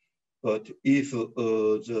 But if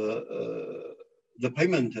the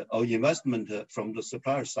payment or investment from the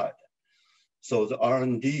supplier side, so the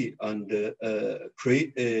R&D and the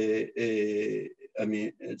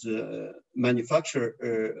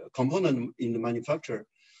manufacturer component in the manufacturer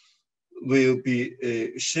will be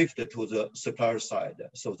shifted to the supplier side.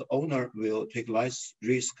 So the owner will take less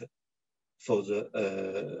risk for the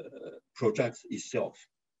project itself.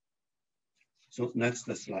 So next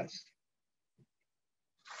slide.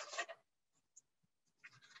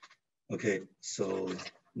 Okay, so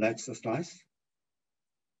next slide.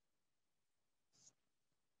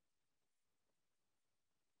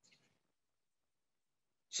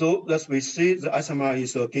 So as we see, the SMR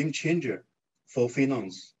is a game changer for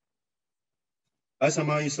finance.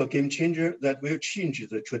 SMR is a game changer that will change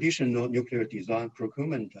the traditional nuclear design,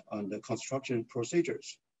 procurement, and the construction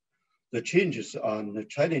procedures. The changes and the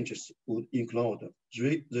challenges would include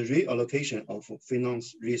the reallocation of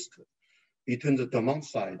finance risk between the demand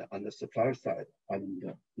side and the supply side and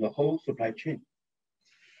the whole supply chain.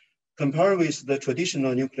 Compared with the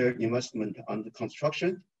traditional nuclear investment and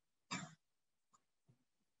construction,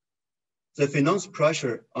 the finance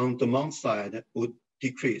pressure on demand side would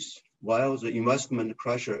decrease while the investment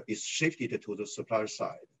pressure is shifted to the supplier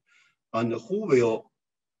side. And who will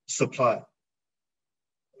supply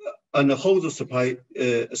and hold the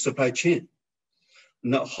supply chain?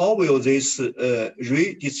 Now, how will this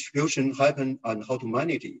redistribution happen and how to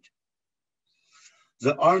manage it?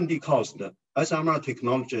 The R&D cost, SMR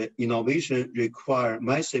technology innovation require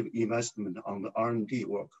massive investment on the R&D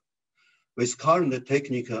work. With current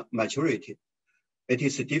technical maturity, it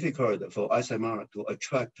is difficult for SMR to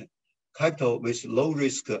attract capital with low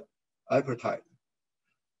risk appetite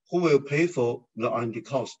who will pay for the R&D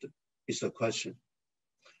cost is the question.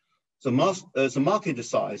 The market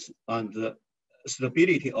size and the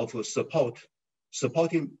stability of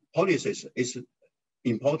supporting policies is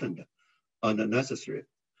important and necessary.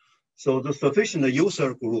 So the sufficient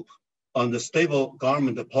user group and the stable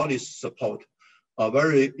government policy support are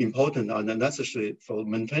very important and necessary for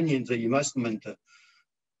maintaining the investment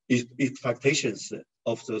expectations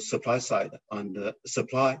of the supply side and the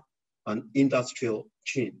supply and industrial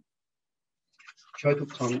chain. Try to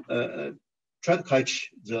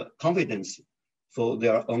catch the confidence for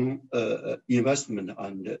their own investment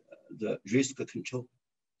and the risk control.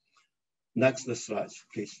 Next slide,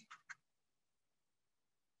 please.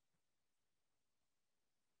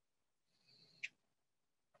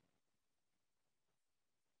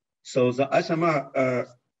 So the SMR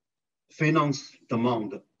finance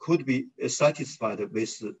demand could be satisfied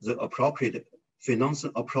with the appropriate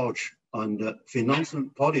financing approach and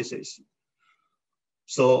financing policies.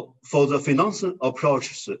 So for the financing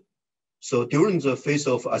approaches, so during the phase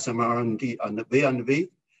of SMR R&D and V&V,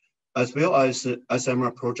 as well as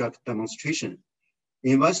SMR project demonstration,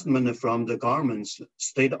 investment from the government's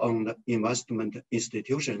state-owned investment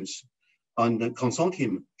institutions and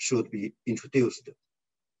consortium should be introduced.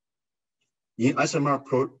 In SMR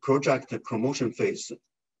project promotion phase,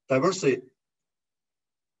 diverse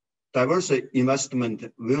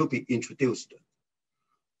investment will be introduced.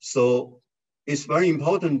 So it's very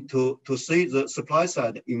important to see the supply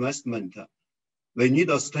side investment. We need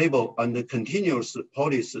a stable and continuous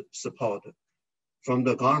policy support from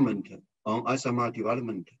the government on SMR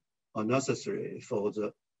development are necessary for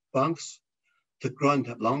the banks to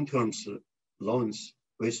grant long-term loans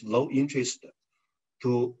with low interest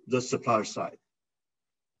to the supplier side.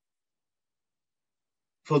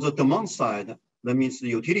 For the demand side, that means the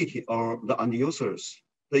utility or the end users,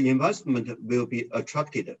 the investment will be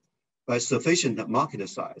attracted by sufficient market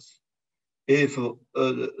size. If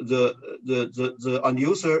the end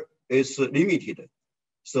user is limited,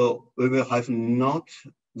 so we will have not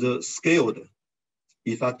the scaled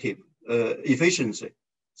efficiency.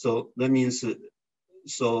 So that means,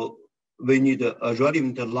 so we need a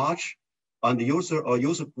relevant large end user or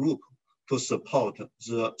user group to support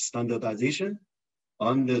the standardization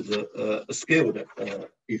and the scaled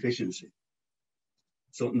efficiency.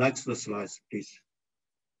 So next slide, please.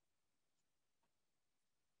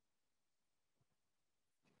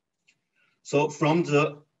 So from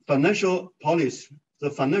the financial policies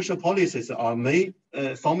are made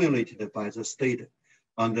formulated by the state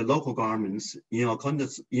and the local governments in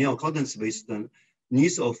accordance with the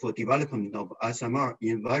needs of development of SMR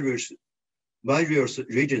in various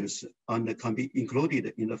regions, and can be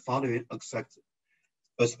included in the following aspects.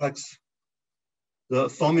 The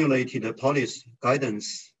formulated policy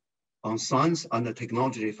guidance on science and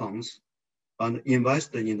technology funds and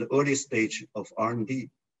invest in the early stage of R&D.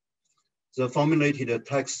 The formulated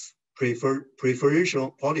tax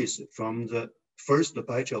preferential policy from the first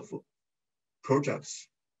batch of projects.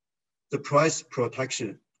 The price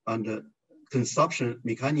protection and consumption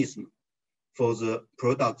mechanism for the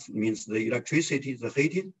products means the electricity, the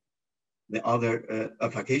heating, the other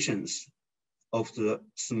applications of the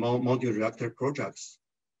small modular reactor projects.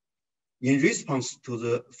 In response to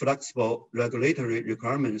the flexible regulatory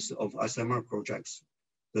requirements of SMR projects,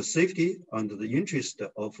 the safety and the interest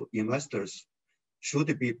of investors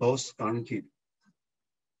should be both guaranteed.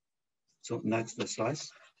 So next slide.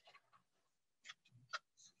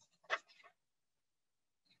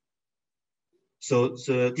 So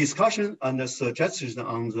the discussion and the suggestions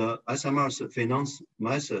on the SMR's finance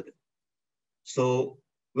method. So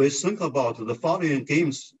we think about the following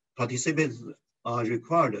games participants are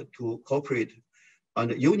required to cooperate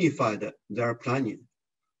and unify their planning.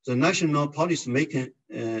 The National Policy Making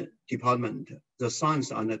Department, the Science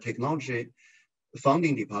and Technology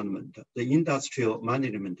Funding Department, the Industrial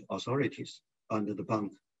Management Authorities, and the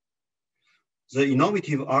bank. The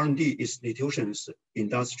innovative R&D institutions,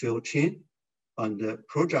 industrial chain, and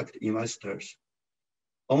project investors,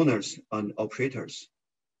 owners, and operators.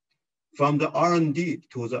 From the R&D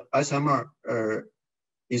to the SMR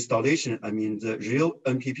installation, I mean the real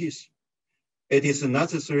NPPs, it is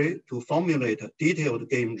necessary to formulate detailed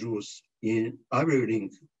game rules in every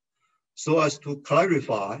link so as to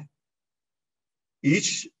clarify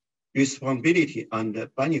each responsibility and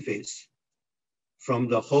benefits from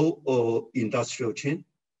the whole industrial chain,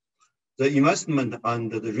 the investment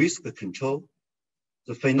and the risk control,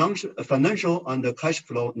 the financial and the cash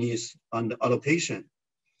flow needs and allocation,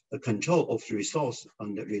 the control of resource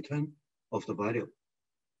and the return of the value.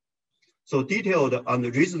 So detailed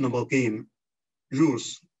and reasonable game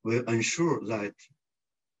rules will ensure that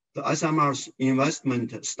The SMR's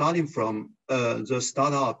investment starting from the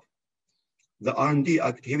startup, the R&D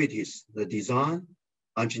activities, the design,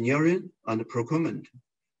 engineering and procurement,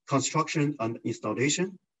 construction and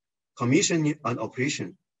installation, commissioning and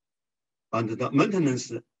operation, and the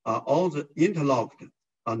maintenance are all interlocked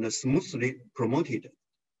and smoothly promoted,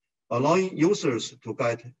 allowing users to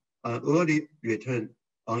get an early return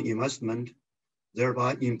on investment,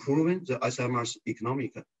 thereby improving the SMR's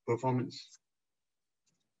economic performance.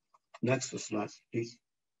 Next slide, please.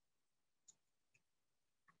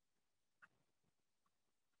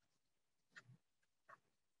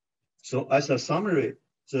 So as a summary,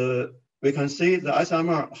 we can see the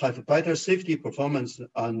SMR have better safety performance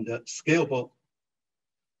and scalability.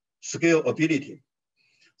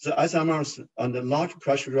 The SMRs and the large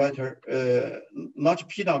pressure reactor, large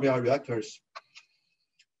PWR reactors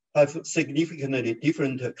have significantly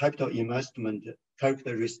different capital investment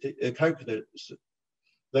characteristics.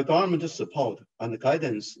 The government support and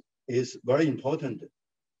guidance is very important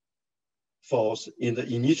for us in the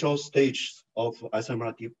initial stage of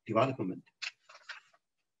SMR development.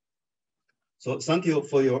 So thank you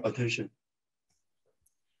for your attention.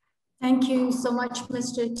 Thank you so much,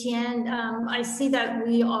 Mr. Tian. I see that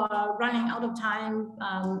we are running out of time.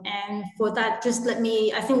 And for that, just let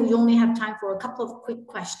me, I think we only have time for a couple of quick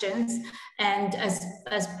questions. And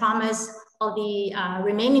as promised, all the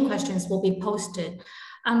remaining questions will be posted.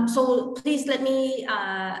 So please let me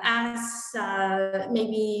ask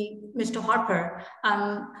maybe Mr. Harper.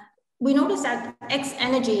 We noticed that X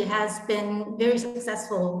Energy has been very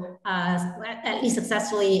successful, at least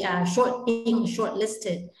successfully being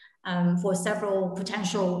shortlisted for several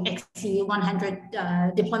potential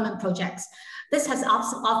XC100 deployment projects. This has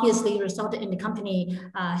obviously resulted in the company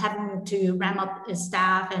having to ramp up its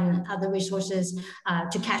staff and other resources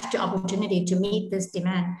to catch the opportunity to meet this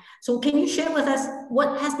demand. So can you share with us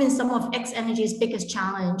what has been some of X Energy's biggest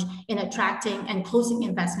challenge in attracting and closing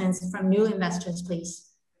investments from new investors, please?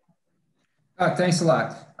 Thanks a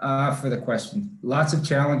lot for the question. Lots of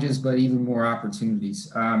challenges, but even more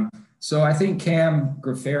opportunities. So I think Cam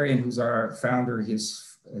Grafarian, who's our founder,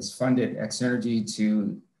 has funded X Energy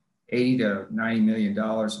to $80 to $90 million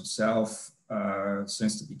himself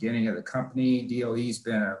since the beginning of the company. DOE's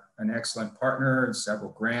been an excellent partner in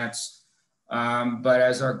several grants. But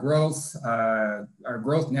as our growth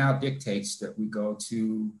now dictates that we go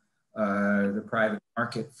to the private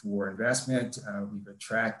market for investment. We've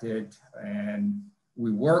attracted and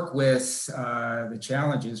we work with the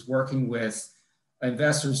challenges working with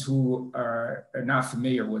investors who are not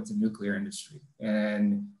familiar with the nuclear industry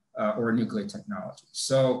and or nuclear technology.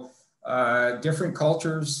 So different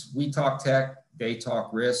cultures, we talk tech, they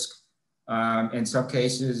talk risk. In some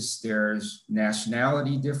cases, there's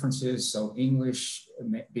nationality differences. So English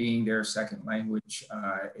being their second language,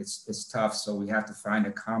 it's tough. So we have to find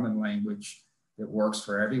a common language that works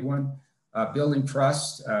for everyone. Building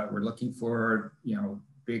trust, we're looking for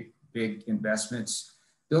big investments.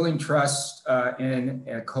 Building trust in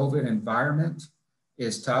a COVID environment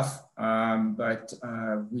is tough, but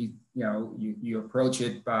you approach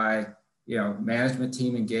it by management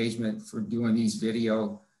team engagement for doing these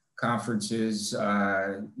video conferences,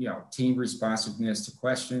 team responsiveness to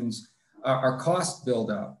questions. Our cost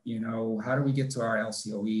buildup, how do we get to our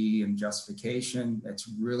LCOE and justification? That's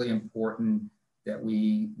really important that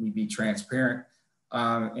we be transparent.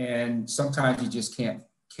 And sometimes you just can't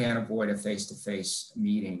avoid a face-to-face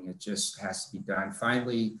meeting. It just has to be done.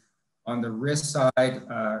 Finally, on the risk side,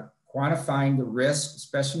 quantifying the risk,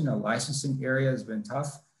 especially in the licensing area, has been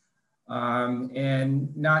tough.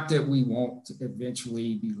 And not that we won't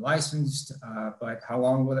eventually be licensed, but how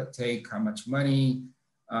long will it take? How much money?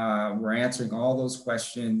 We're answering all those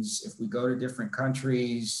questions. If we go to different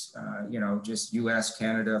countries, just US,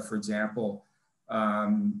 Canada, for example,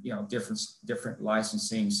 different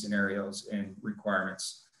licensing scenarios and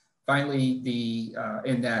requirements. Finally,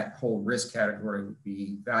 in that whole risk category would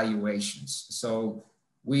be valuations. So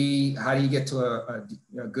how do you get to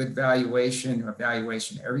a good valuation, a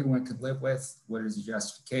valuation everyone could live with? What are the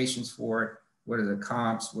justifications for it? What are the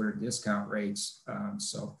comps? What are discount rates?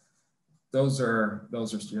 So those are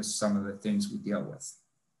just some of the things we deal with.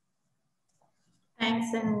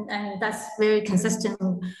 Thanks, and that's very consistent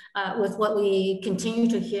with what we continue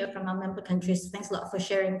to hear from our member countries. Thanks a lot for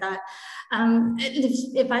sharing that.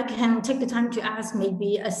 If I can take the time to ask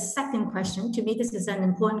maybe a second question, to me this is an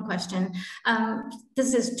important question.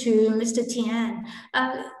 This is to Mr. Tian.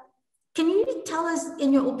 Can you tell us,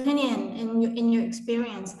 in your opinion, in your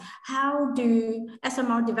experience, how do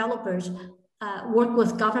SMR developers work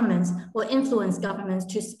with governments or influence governments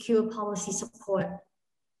to secure policy support?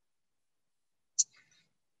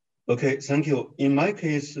 Okay, thank you. In my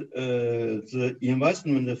case, the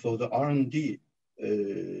investment for the R&D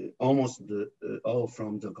almost all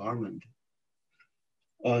from the government.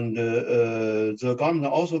 And the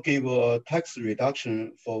government also gave a tax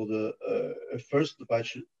reduction for the first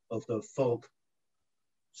batch of the folk.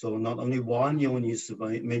 So not only one unit,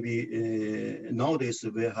 but maybe nowadays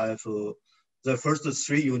we have the first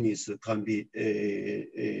 3 units can be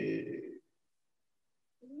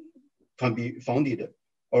funded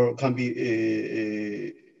or can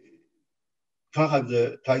have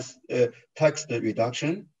the tax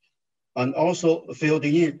reduction, and also filled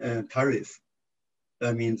in tariff.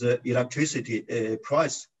 I mean, the electricity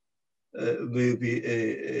price will be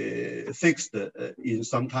fixed in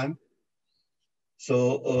some time.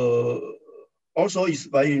 So also it's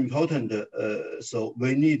very important. So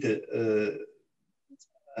we need,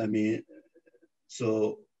 I mean,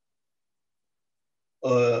 so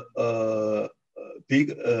big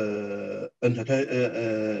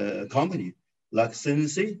company like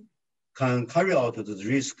CNC can carry out the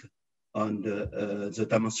risk and the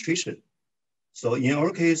demonstration. So in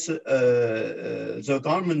our case, the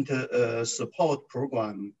government support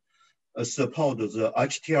program support the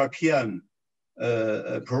HTRPM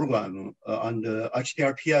program, and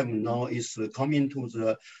HTRPM now is coming to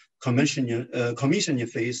the commissioning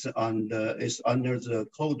phase, and is under the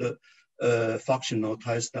cold functional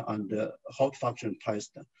test and hot function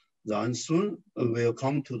test. Then soon will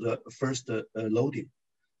come to the first loading.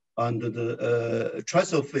 And the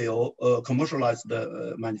Trisophil commercialized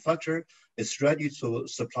manufacturer is ready to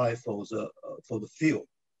supply for the field.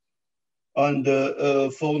 And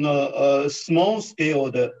for the small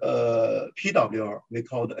scale PWR, we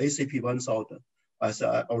call the ACP 1000. As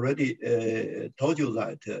I already told you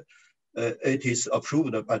that it is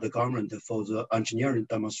approved by the government for the engineering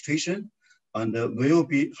demonstration, and will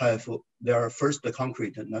have their first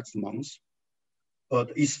concrete next month.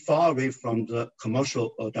 But it's far away from the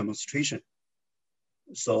commercial demonstration.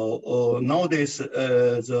 So nowadays,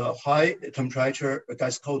 the high temperature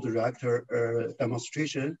gas cold reactor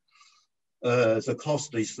demonstration, the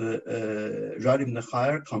cost is relatively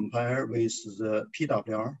higher compared with the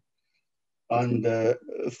PWR. And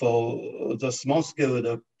for the small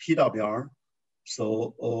scale PWR,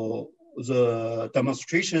 so the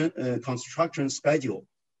demonstration construction schedule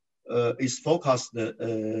is forecast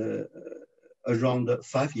around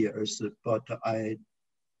 5 years, but I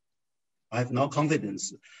have no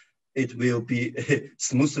confidence it will be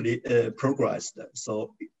smoothly progressed.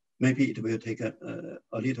 So maybe it will take a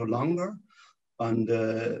little longer, and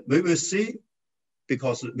we will see,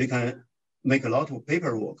 because we can make a lot of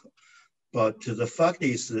paperwork, but the fact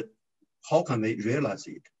is, how can we realize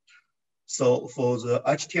it? So for the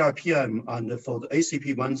HTRPM and for the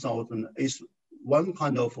ACP 1000 is one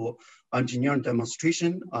kind of engineering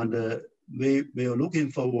demonstration, and we are looking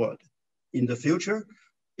forward in the future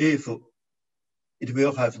if it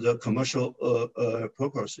will have the commercial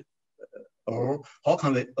purpose, or how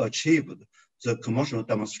can we achieve the commercial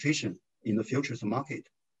demonstration in the future's market.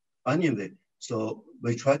 Anyway, so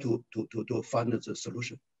we try to find the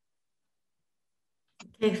solution.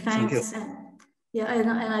 Okay, thanks. Yeah, and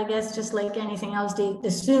I guess just like anything else, the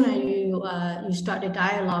sooner you start a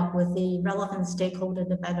dialogue with the relevant stakeholder,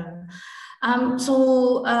 the better.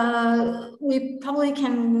 So we probably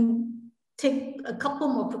can take a couple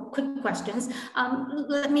more quick questions.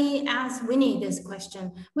 Let me ask Winnie this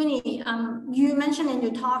question. Winnie, you mentioned in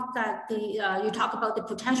your talk that you talk about the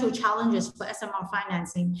potential challenges for SMR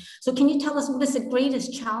financing. So can you tell us what is the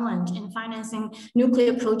greatest challenge in financing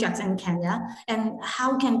nuclear projects in Kenya, and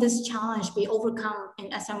how can this challenge be overcome in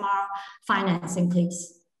SMR financing,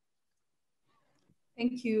 please?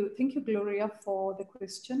 Thank you, Gloria, for the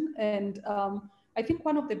question. And I think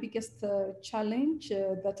one of the biggest challenge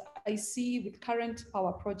that I see with current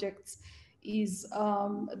power projects is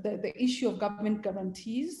the issue of government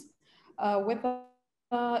guarantees, whether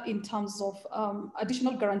in terms of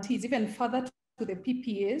additional guarantees, even further to the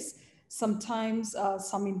PPAs. Sometimes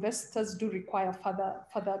some investors do require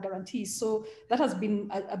further guarantees. So that has been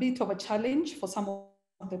a bit of a challenge for some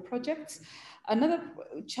of the projects. Another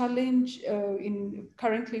challenge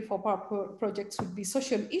currently for power projects would be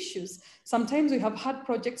social issues. Sometimes we have had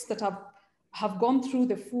projects that have gone through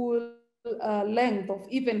the full length of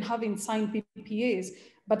even having signed PPAs,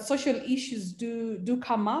 but social issues do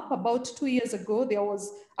come up. About 2 years ago, there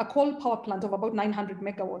was a coal power plant of about 900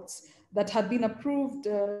 megawatts that had been approved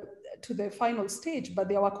to the final stage, but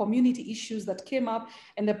there were community issues that came up,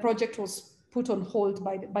 and the project was put on hold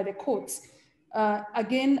by the courts.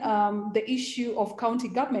 Again, the issue of county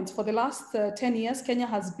governments. For the last 10 years, Kenya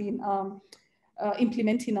has been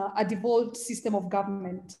implementing a devolved system of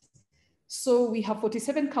government. So we have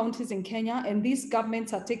 47 counties in Kenya, and these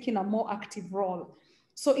governments are taking a more active role.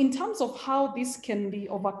 So in terms of how this can be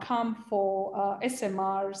overcome for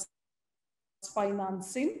SMRs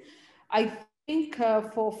financing, I think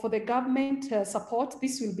for the government support,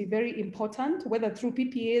 this will be very important, whether through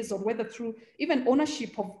PPAs or whether through even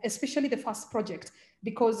ownership of especially the first project,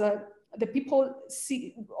 because the people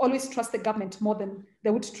always trust the government more than they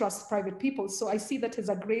would trust private people. So I see that as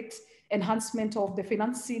a great enhancement of the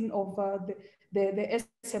financing of the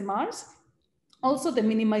SMRs. Also, the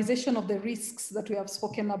minimization of the risks that we have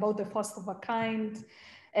spoken about, the first of a kind,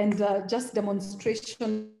 and just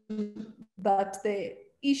demonstration that the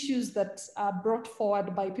issues that are brought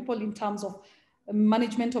forward by people in terms of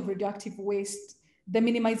management of radioactive waste, the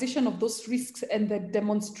minimization of those risks and the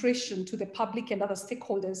demonstration to the public and other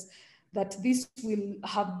stakeholders that this will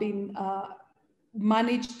have been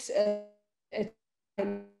managed at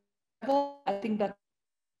a level, I think that's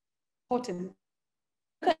important.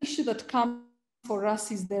 The issue that comes for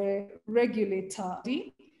us is the regulator,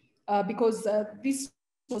 because this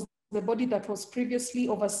was the body that was previously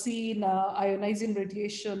overseeing ionizing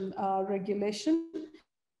radiation regulation.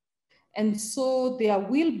 And so there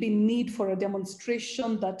will be need for a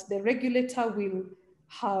demonstration that the regulator will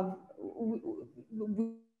have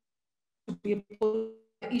will be able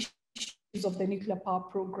to issues of the nuclear power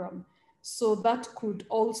program. So that could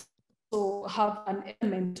also have an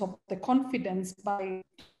element of the confidence by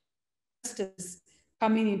investors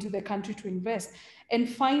coming into the country to invest. And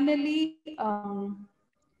finally,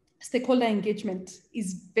 stakeholder engagement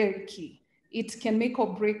is very key. It can make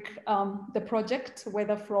or break the project,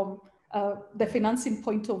 whether from the financing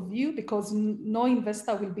point of view, because no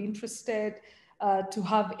investor will be interested to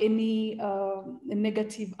have any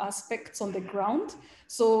negative aspects on the ground.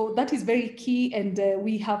 So that is very key, and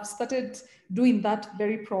we have started doing that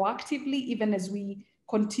very proactively, even as we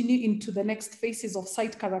continue into the next phases of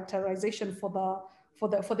site characterization for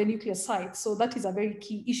the nuclear site. So that is a very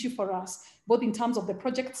key issue for us, both in terms of the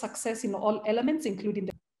project success in all elements, including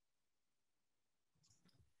the.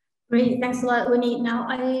 Great, thanks a lot, Winnie. Now,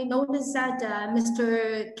 I noticed that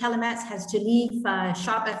Mr. Calumet has to leave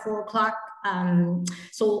sharp at 4 o'clock.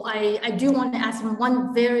 So I do want to ask him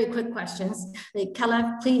one very quick question. Like,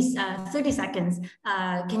 Caleb, please, 30 seconds.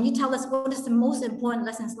 Can you tell us what is the most important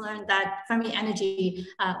lessons learned that Fermi Energy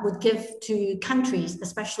would give to countries,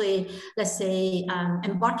 especially, let's say,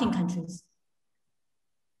 embarking countries?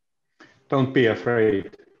 Don't be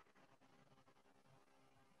afraid.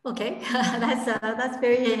 Okay, that's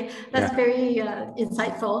very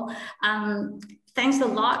insightful. Thanks a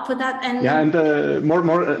lot for that. And yeah, and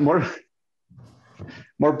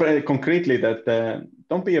more concretely, that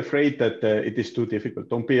don't be afraid that it is too difficult.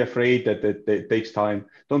 Don't be afraid that it takes time.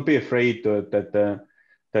 Don't be afraid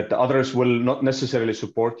that others will not necessarily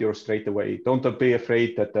support you straight away. Don't be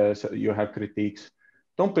afraid that you have critiques.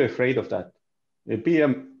 Don't be afraid of that. Be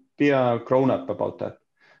a grown-up about that.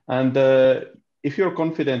 And if you're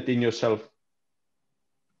confident in yourself,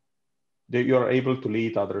 that you're able to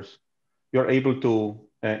lead others, you're able to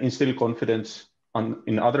instill confidence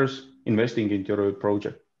in others investing into your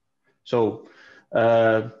project. So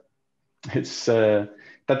it's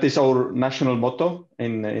that is our national motto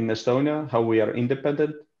in Estonia, how we are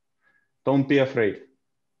independent. Don't be afraid.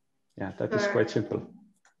 Yeah, that is quite simple.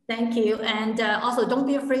 Thank you. And also, don't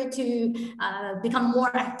be afraid to become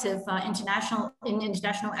more active in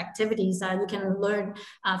international activities. You can learn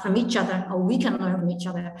from each other, or we can learn from each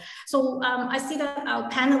other. So I see that our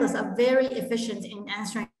panelists are very efficient in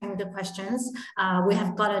answering the questions. We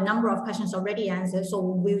have got a number of questions already answered, so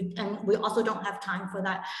we also don't have time for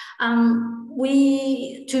that.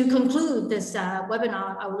 To conclude this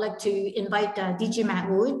webinar, I would like to invite DG Matt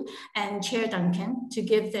Wood and Chair Duncan to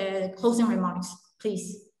give their closing remarks,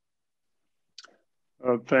 please.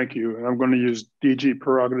 Thank you. And I'm going to use DG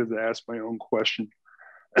prerogative to ask my own question.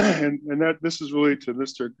 and that this is really to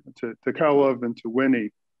Kalov and to Winnie.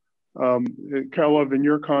 Kalov, in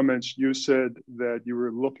your comments, you said that you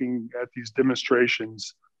were looking at these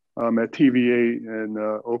demonstrations at TVA and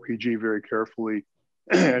OPG very carefully.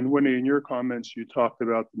 And Winnie, in your comments, you talked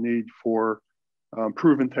about the need for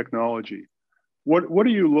proven technology. What are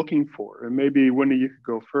you looking for? And maybe Winnie, you could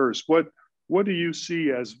go first. What do you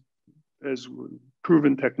see as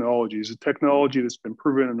proven technologies? A technology that's been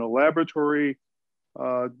proven in a laboratory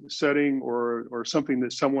setting, or something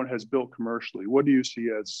that someone has built commercially? What do you see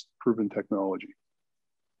as proven technology?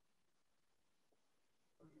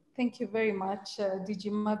 Thank you very much, DG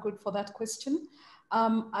Magud, for that question.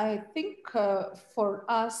 I think for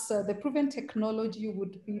us, the proven technology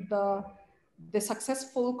would be the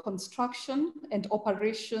successful construction and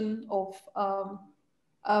operation of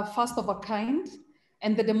first of a kind,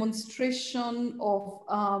 and the demonstration of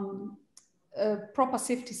proper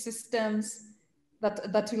safety systems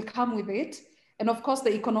that will come with it. And of course,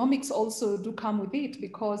 the economics also do come with it,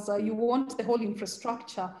 because you want the whole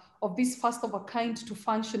infrastructure of this first of a kind to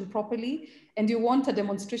function properly, and you want a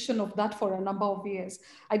demonstration of that for a number of years.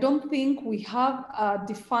 I don't think we have a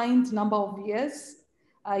defined number of years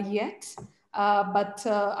yet, but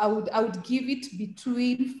I would give it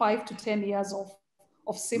between 5 to 10 years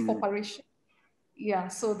of safe operation. Yeah,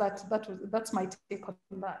 so that's my take on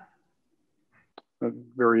that.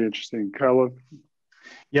 Very interesting. Carlo?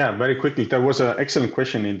 Yeah, very quickly. There was an excellent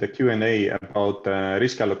question in the Q&A about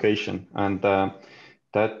risk allocation, and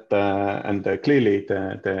clearly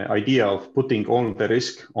the idea of putting all the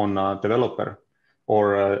risk on a developer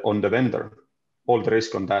or on the vendor, all the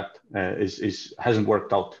risk on that hasn't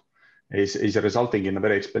worked out, is resulting in a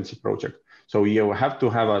very expensive project. So you have to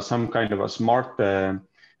have some kind of a smart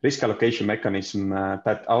risk allocation mechanism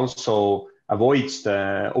that also avoids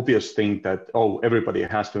the obvious thing that, oh, everybody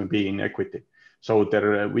has to be in equity. So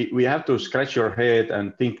there, we have to scratch your head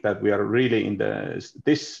and think that we are really in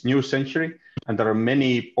this new century, and there are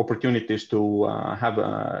many opportunities to have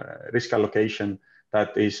a risk allocation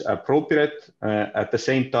that is appropriate, at the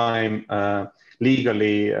same time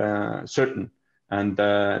legally certain, and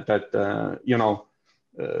that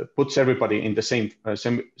puts everybody in the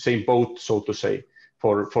same boat, so to say,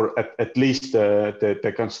 for at least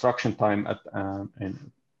the construction time.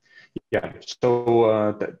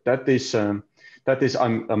 That is,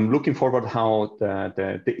 I'm looking forward how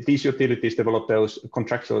these utilities develop those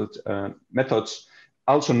contractual methods,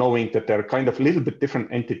 also knowing that they're kind of a little bit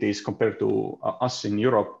different entities compared to us in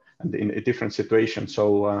Europe and in a different situation.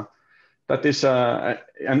 So that is,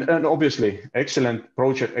 and obviously excellent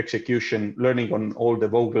project execution, learning on all the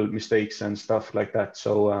Vogel mistakes and stuff like that.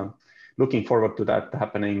 So looking forward to that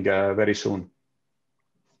happening very soon.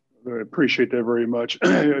 I appreciate that very much.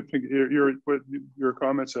 I think your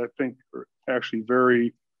comments, I think, are actually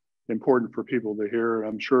very important for people to hear.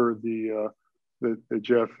 I'm sure that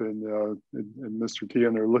Jeff and Mr.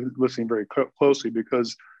 Tian are listening very closely,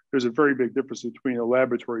 because there's a very big difference between a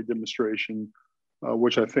laboratory demonstration,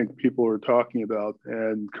 which I think people are talking about,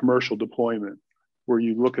 and commercial deployment, where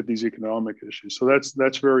you look at these economic issues. So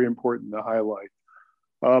that's very important to highlight.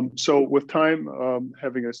 So with time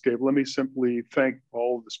having escaped, let me simply thank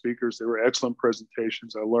all of the speakers. They were excellent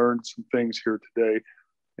presentations. I learned some things here today,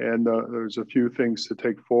 and there's a few things to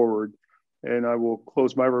take forward. And I will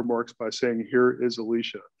close my remarks by saying, here is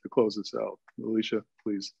Alicia to close this out. Alicia,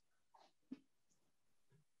 please.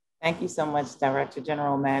 Thank you so much, Director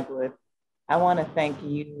General Magwood. I want to thank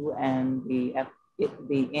you and the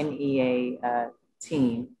NEA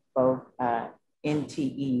team, both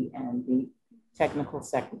NTE and the Technical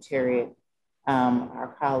Secretariat,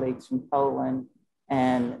 our colleagues from Poland,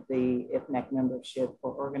 and the IFNEC membership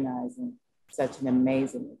for organizing such an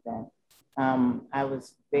amazing event. I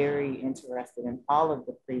was very interested in all of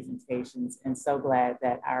the presentations, and so glad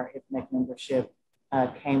that our IFNEC membership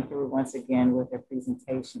came through once again with their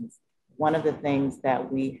presentations. One of the things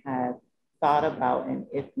that we have thought about in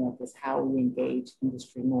IFNEC is how we engage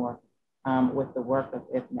industry more with the work of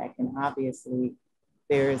IFNEC, and obviously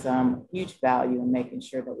there's huge value in making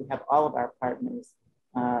sure that we have all of our partners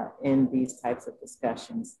in these types of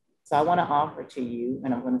discussions. So I want to offer to you,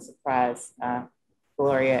 and I'm going to surprise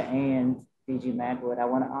Gloria and DG Magwood, I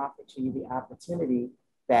want to offer to you the opportunity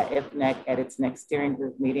that IFNEC at its next steering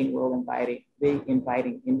group meeting will be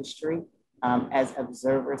inviting industry as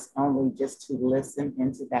observers only, just to listen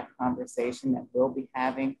into that conversation that we'll be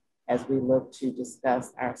having as we look to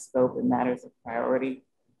discuss our scope and matters of priority.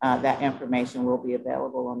 That information will be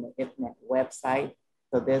available on the IFNEC website.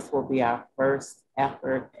 So this will be our first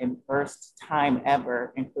effort and first time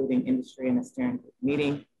ever including industry in a steering group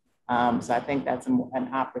meeting. So I think that's an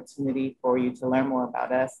opportunity for you to learn more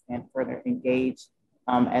about us and further engage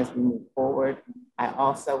as we move forward. I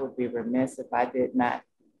also would be remiss if I did not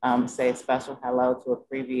say a special hello to a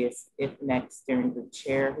previous IFNEC steering group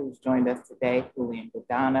chair who's joined us today, Julian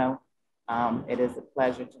Godano. It is a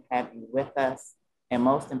pleasure to have you with us. And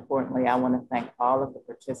most importantly, I want to thank all of the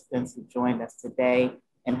participants who joined us today,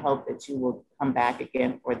 and hope that you will come back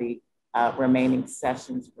again for the remaining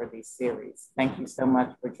sessions for these series. Thank you so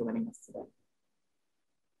much for joining us today.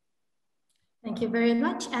 Thank you very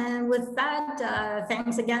much. And with that,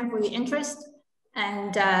 thanks again for your interest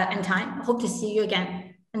and time. Hope to see you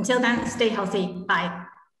again. Until then, stay healthy. Bye.